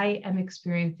whatever I am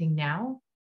experiencing now,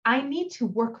 I need to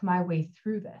work my way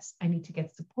through this. I need to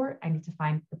get support. I need to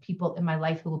find the people in my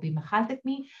life who will be mechazik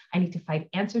me. I need to find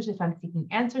answers if I'm seeking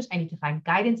answers. I need to find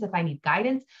guidance if I need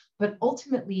guidance. But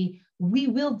ultimately, we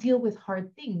will deal with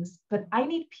hard things. But I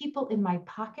need people in my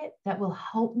pocket that will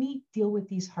help me deal with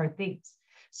these hard things.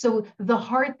 So the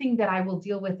hard thing that I will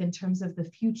deal with in terms of the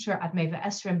future, Admei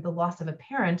Ve'esrim, the loss of a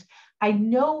parent, I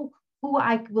know who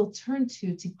I will turn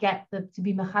to get to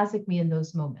be mechazik me in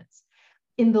those moments.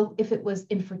 If it was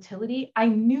infertility, I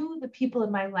knew the people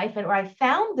in my life, or I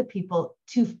found the people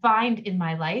to find in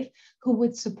my life who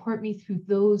would support me through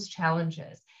those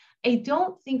challenges. I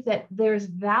don't think that there's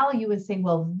value in saying,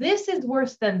 well, this is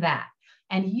worse than that,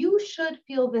 and you should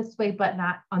feel this way, but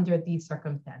not under these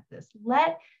circumstances.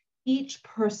 Let each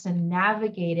person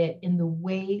navigate it in the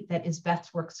way that is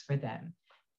best works for them.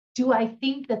 Do I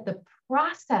think that the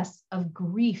process of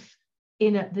grief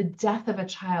in the death of a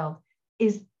child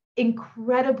is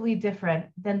incredibly different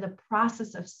than the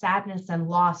process of sadness and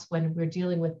loss when we're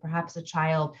dealing with perhaps a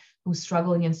child who's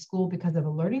struggling in school because of a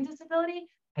learning disability?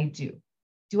 I do.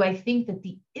 Do I think that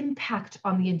the impact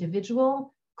on the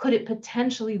individual, could it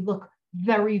potentially look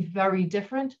very, very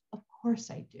different? Of course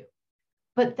I do.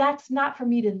 But that's not for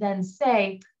me to then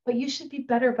say, but you should be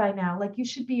better by now. Like, you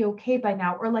should be okay by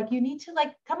now. Or like, you need to,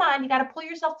 like, come on, you got to pull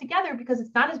yourself together because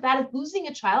it's not as bad as losing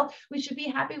a child. We should be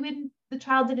happy when the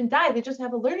child didn't die. They just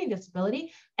have a learning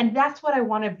disability. And that's what I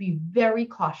want to be very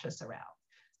cautious around.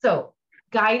 So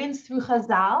guidance through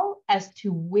Chazal as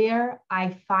to where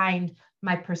I find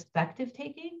my perspective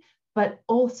taking, but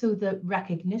also the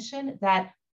recognition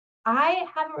that I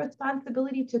have a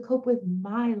responsibility to cope with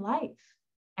my life.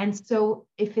 And so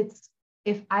if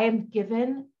I am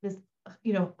given this,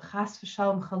 chas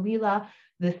v'shalom chalila,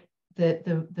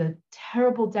 the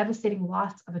terrible, devastating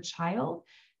loss of a child,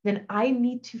 then I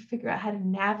need to figure out how to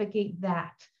navigate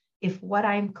that. If what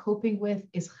I'm coping with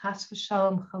is chas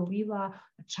v'shalom chalila,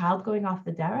 a child going off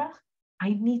the derech, I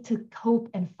need to cope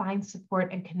and find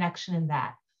support and connection in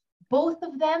that. Both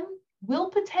of them will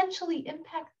potentially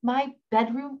impact my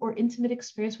bedroom or intimate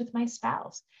experience with my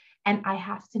spouse. And I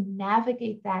have to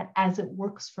navigate that as it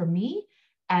works for me,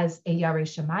 as a Yarei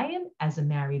Shemayim, as a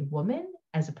married woman,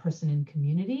 as a person in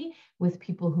community, with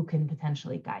people who can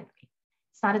potentially guide me.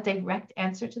 It's not a direct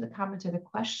answer to the comment or the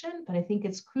question, but I think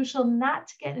it's crucial not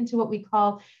to get into what we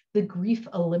call the grief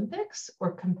Olympics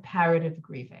or comparative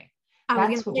grieving.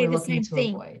 That's what we're looking to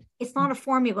avoid. It's not a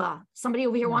formula. Somebody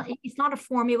over here wants, it's not a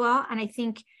formula. And I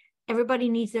think everybody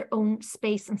needs their own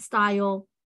space and style.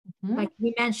 Mm-hmm. Like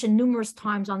we mentioned numerous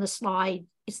times on the slide,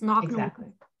 it's not going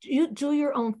to do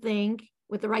your own thing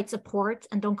with the right support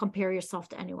and don't compare yourself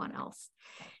to anyone else.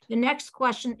 The next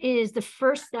question is, the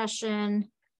first session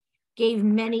gave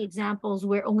many examples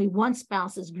where only one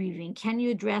spouse is grieving. Can you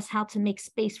address how to make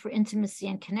space for intimacy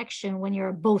and connection when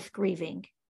you're both grieving?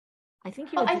 I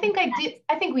think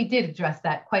we did address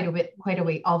that quite a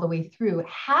way all the way through.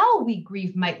 How we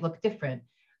grieve might look different.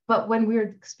 But when we're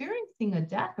experiencing a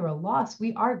death or a loss,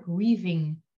 we are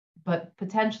grieving but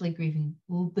potentially grieving.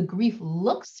 The grief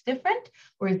looks different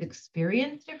or is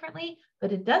experienced differently,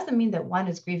 but it doesn't mean that one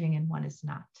is grieving and one is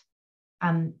not.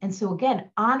 And so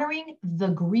again, honoring the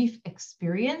grief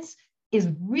experience is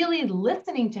really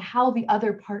listening to how the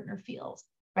other partner feels,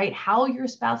 right? How your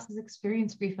spouse has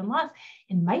experienced grief and loss.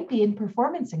 It might be in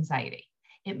performance anxiety.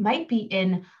 It might be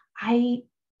in, I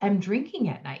am drinking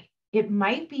at night. It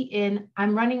might be in,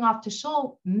 I'm running off to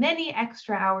shul many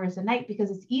extra hours a night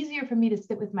because it's easier for me to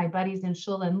sit with my buddies in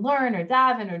shul and learn or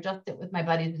daven or just sit with my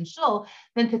buddies in shul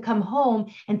than to come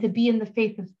home and to be in the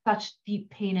face of such deep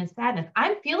pain and sadness.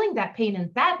 I'm feeling that pain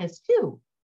and sadness too,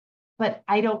 but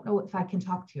I don't know if I can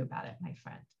talk to you about it, my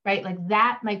friend, right? Like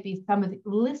that might be some of the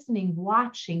listening,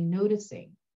 watching,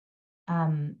 noticing.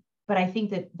 But I think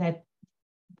that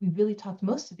we really talked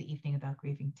most of the evening about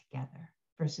grieving together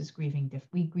versus grieving.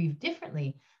 We grieve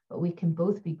differently, but we can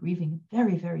both be grieving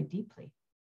very, very deeply.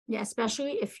 Yeah,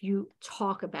 especially if you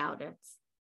talk about it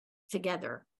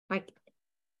together, like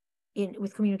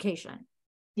with communication.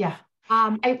 Yeah.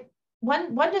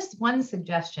 One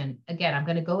suggestion, again, I'm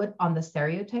going to go on the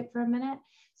stereotype for a minute.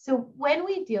 So when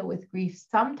we deal with grief,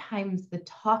 sometimes the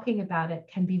talking about it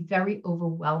can be very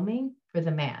overwhelming for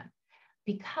the man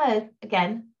because,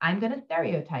 again, I'm going to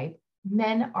stereotype,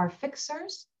 men are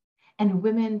fixers and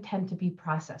women tend to be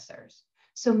processors.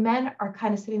 So men are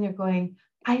kind of sitting there going,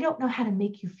 I don't know how to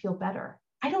make you feel better.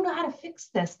 I don't know how to fix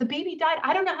this. The baby died.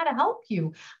 I don't know how to help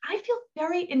you. I feel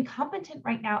very incompetent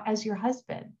right now as your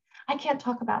husband. I can't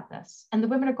talk about this. And the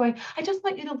women are going, I just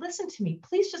want you to listen to me.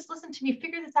 Please just listen to me.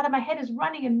 Figure this out. My head is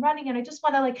running and running. And I just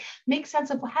want to make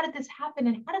sense of, well, how did this happen?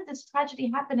 And how did this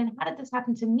tragedy happen? And how did this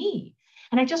happen to me?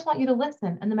 And I just want you to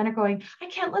listen. And the men are going, I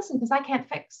can't listen because I can't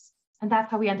fix. And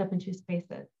that's how we end up in two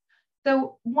spaces.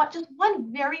 So just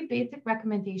one very basic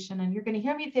recommendation, and you're going to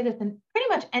hear me say this in pretty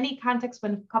much any context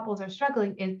when couples are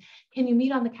struggling, is can you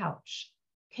meet on the couch?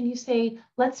 Can you say,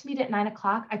 let's meet at 9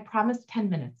 o'clock? I promise 10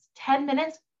 minutes,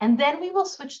 and then we will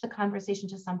switch the conversation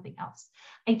to something else.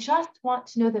 I just want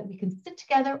to know that we can sit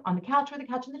together on the couch or the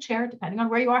couch in the chair, depending on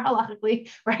where you are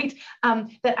halachically, right?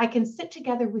 That I can sit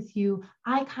together with you,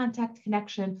 eye contact,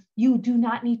 connection. You do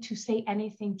not need to say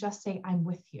anything, just say, I'm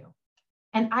with you.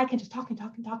 And I can just talk and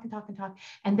talk and talk and talk and talk.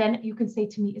 And then you can say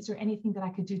to me, is there anything that I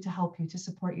could do to help you, to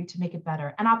support you, to make it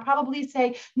better? And I'll probably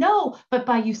say, no, but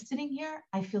by you sitting here,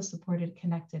 I feel supported,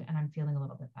 connected, and I'm feeling a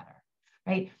little bit better,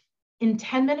 right? In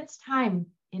 10 minutes time,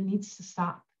 it needs to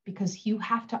stop because you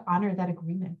have to honor that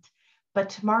agreement. But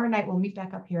tomorrow night, we'll meet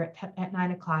back up here at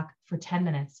 9 o'clock for 10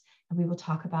 minutes, and we will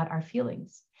talk about our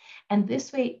feelings. And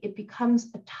this way, it becomes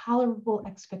a tolerable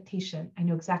expectation. I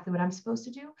know exactly what I'm supposed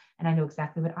to do, and I know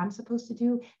exactly what I'm supposed to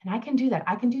do. And I can do that.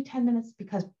 I can do 10 minutes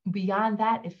because beyond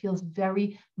that, it feels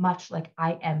very much like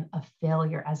I am a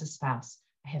failure as a spouse.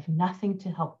 I have nothing to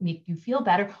help make you feel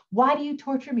better. Why do you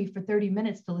torture me for 30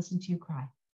 minutes to listen to you cry?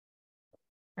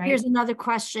 Right? Here's another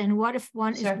question. What if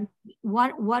one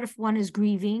is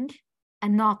grieving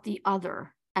and not the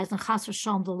other, as in chas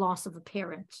v'shalom, the loss of a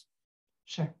parent?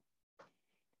 Sure.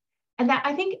 And that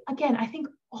I think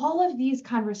all of these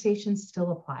conversations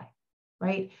still apply,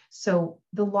 right? So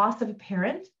the loss of a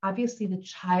parent, obviously the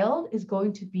child is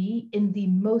going to be in the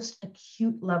most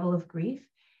acute level of grief.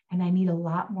 And I need a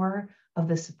lot more of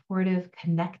the supportive,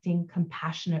 connecting,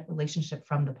 compassionate relationship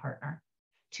from the partner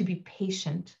to be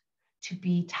patient, to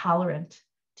be tolerant,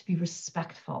 to be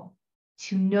respectful,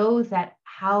 to know that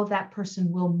how that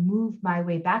person will move my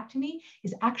way back to me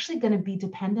is actually going to be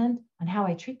dependent on how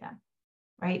I treat them.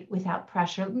 Right? Without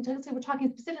pressure. We're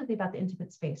talking specifically about the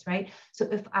intimate space, right? So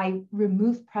if I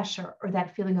remove pressure or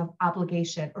that feeling of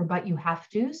obligation or but you have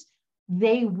to's,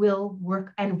 they will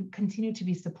work and continue to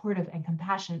be supportive and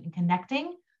compassionate and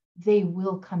connecting. They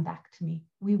will come back to me.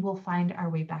 We will find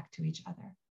our way back to each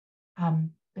other.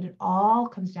 But it all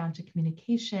comes down to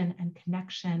communication and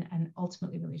connection and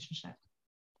ultimately relationship.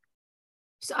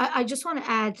 So I just want to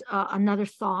add another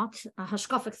thought, a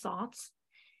hashkafic thought.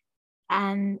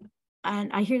 And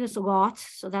I hear this a lot,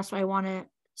 so that's why I want to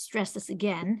stress this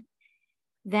again,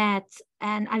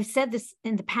 and I've said this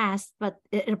in the past, but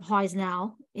it applies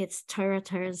now. It's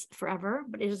Torah's forever,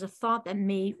 but it is a thought that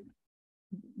may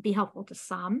be helpful to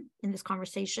some in this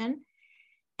conversation.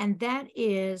 And that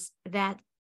is that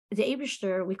the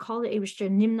Eibishter, we call the Eibishter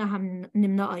Nimna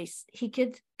Nimna'is. He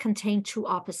could contain two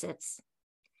opposites.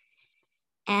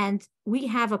 And we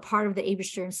have a part of the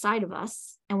Eibishter inside of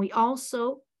us, and we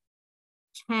also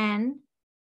can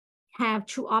have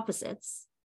two opposites.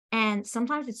 And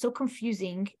sometimes it's so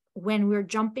confusing when we're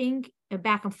jumping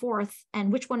back and forth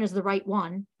and which one is the right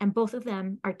one. And both of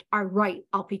them are right,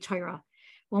 al pi Torah.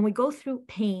 When we go through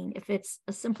pain, if it's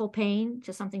a simple pain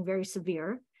to something very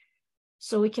severe,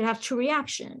 So we can have two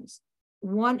reactions.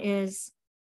 One is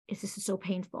this is so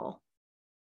painful.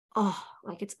 Oh,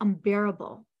 like it's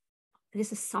unbearable.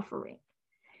 This is suffering.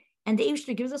 And the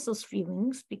Eibishter gives us those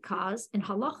feelings because in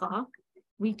halacha,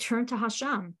 we turn to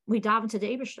Hashem. We daven to the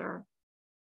Eibishter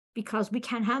because we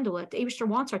can't handle it. The Eibishter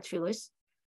wants our tefillos.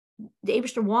 The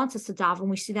Eibishter wants us to daven.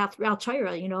 We see that throughout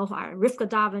Torah. Rivka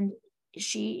davened,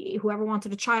 whoever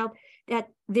wanted a child, that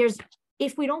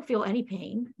if we don't feel any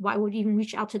pain, why would we even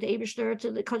reach out to the Eibishter,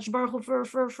 to the Kadosh Baruch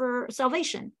Hu for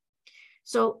salvation?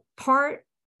 So part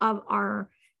of our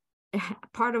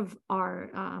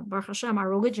Baruch Hashem, our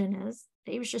religion is,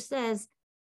 the Eibishter says,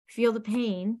 feel the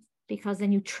pain, because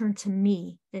then you turn to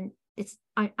me. Then it's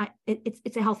a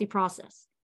healthy process.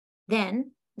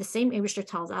 Then the same Eibishter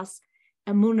tells us,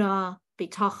 Emunah,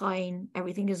 Bitachon,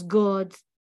 everything is good.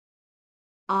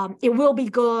 It will be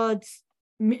good.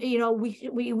 We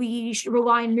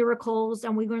rely on miracles,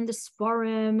 and we learn the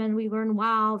Sfarim, and we learn,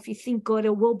 wow, if you think good,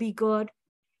 it will be good.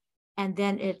 And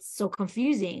then it's so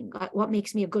confusing. Like, what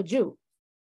makes me a good Jew?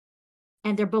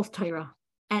 And they're both Torah.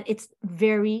 And it's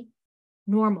very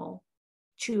normal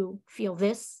to feel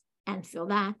this and feel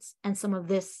that, and some of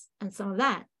this and some of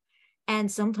that. And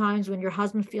sometimes when your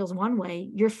husband feels one way,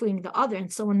 you're feeling the other. And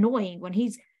it's so annoying when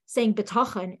he's saying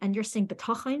betachon and you're saying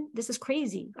betachon. This is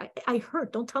crazy. I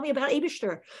heard. Don't tell me about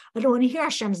Eibishter. I don't want to hear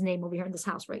Hashem's name over here in this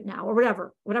house right now, or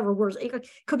whatever words. It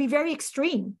could be very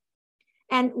extreme.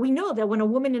 And we know that when a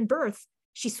woman in birth,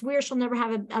 she swears she'll never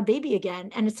have a baby again.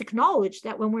 And it's acknowledged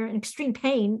that when we're in extreme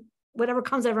pain, whatever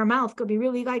comes out of our mouth could be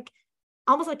really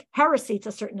almost like heresy to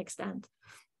a certain extent.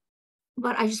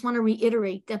 But I just want to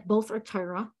reiterate that both are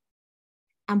Torah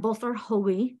and both are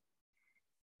holy.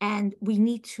 And we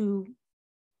need to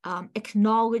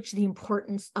acknowledge the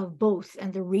importance of both,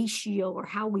 and the ratio, or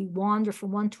how we wander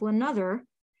from one to another,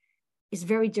 is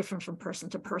very different from person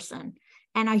to person.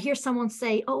 And I hear someone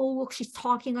say, oh, look, she's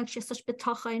talking like she has such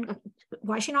betachon.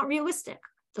 Why is she not realistic?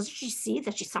 Doesn't she see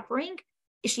that she's suffering?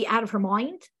 Is she out of her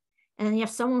mind? And then you have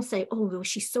someone say, oh,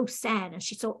 she's so sad and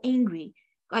she's so angry.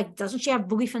 Like, doesn't she have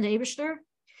belief in the Eibishter?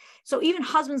 So even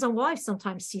husbands and wives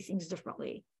sometimes see things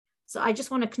differently. So I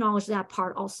just want to acknowledge that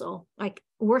part also, like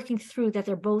working through that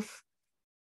they're both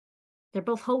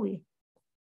holy.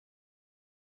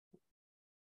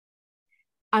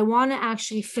 I want to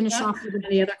actually finish off with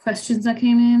any other questions that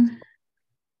came in.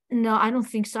 No, I don't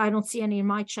think so. I don't see any in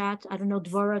my chat. I don't know,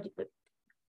 Dvora,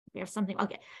 there's something.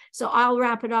 Okay, so I'll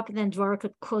wrap it up, and then Dvora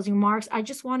could closing remarks. I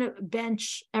just want to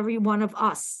bench every one of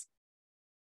us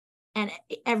and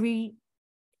every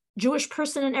Jewish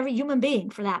person and every human being,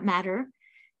 for that matter,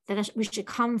 that we should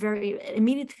come very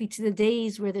immediately to the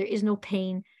days where there is no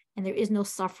pain and there is no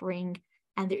suffering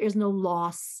and there is no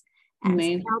loss. And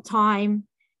it's about time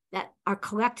that our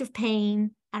collective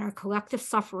pain and our collective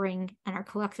suffering and our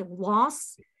collective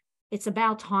loss, it's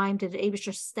about time that the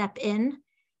Eibishter step in,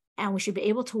 and we should be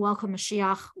able to welcome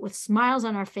Mashiach with smiles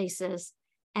on our faces.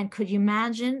 And could you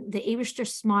imagine the Eibishter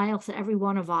smile to every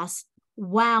one of us?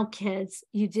 Wow, kids,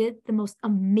 you did the most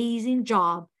amazing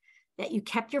job, that you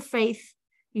kept your faith.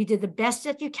 You did the best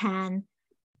that you can.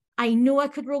 I knew I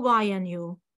could rely on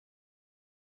you.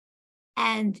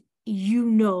 And you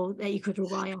know that you could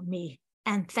rely on me.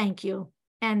 And thank you.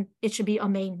 And it should be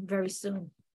amen very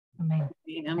soon. Amen.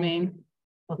 Amen.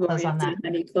 We'll close on that.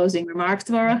 Any closing remarks,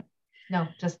 Dvora? No,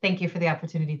 just thank you for the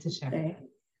opportunity to share. Okay.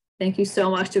 Thank you so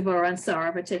much, Dvora and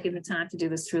Sarah, for taking the time to do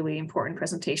this really important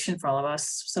presentation for all of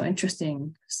us. So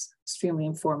interesting, extremely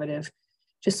informative.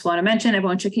 Just want to mention,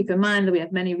 everyone should keep in mind that we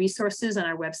have many resources on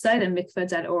our website at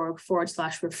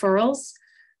mikveh.org/referrals,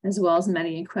 as well as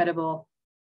many incredible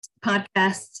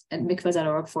podcasts at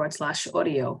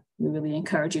mikveh.org/audio. We really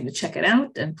encourage you to check it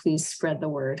out, and please spread the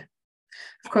word.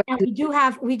 Of course, and we do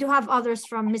have others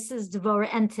from Mrs. Dvora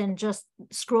Entin. Just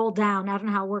scroll down. I don't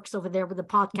know how it works over there with the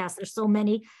podcast. There's so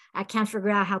many. I can't figure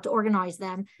out how to organize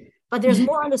them. But there's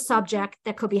more on the subject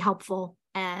that could be helpful.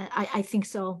 And I think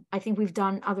so. I think we've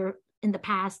done other in the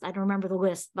past. I don't remember the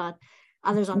list, but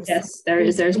others on the yes,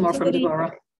 there's more from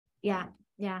Dvora. Yeah.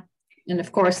 And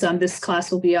of course, this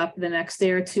class will be up the next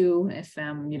day or two if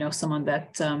someone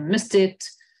that missed it.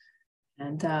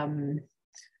 And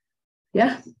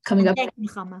coming up,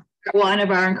 one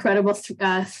of our incredible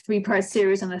three-part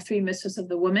series on the 3 mitzvahs of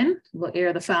the woman will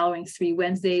air the following 3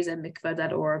 Wednesdays at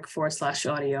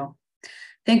mikveh.org/audio.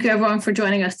 Thank you, everyone, for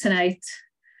joining us tonight.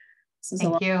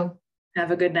 Thank you.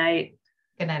 Have a good night.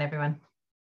 Good night, everyone.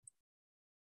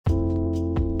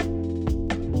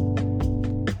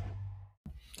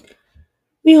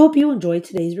 We hope you enjoyed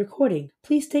today's recording.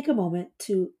 Please take a moment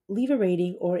to leave a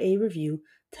rating or a review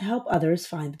to help others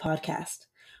find the podcast.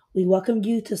 We welcome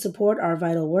you to support our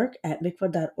vital work at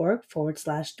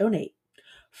mikva.org/donate.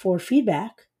 For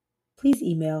feedback, please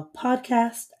email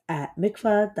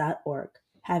podcast@mikva.org.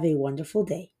 Have a wonderful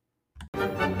day.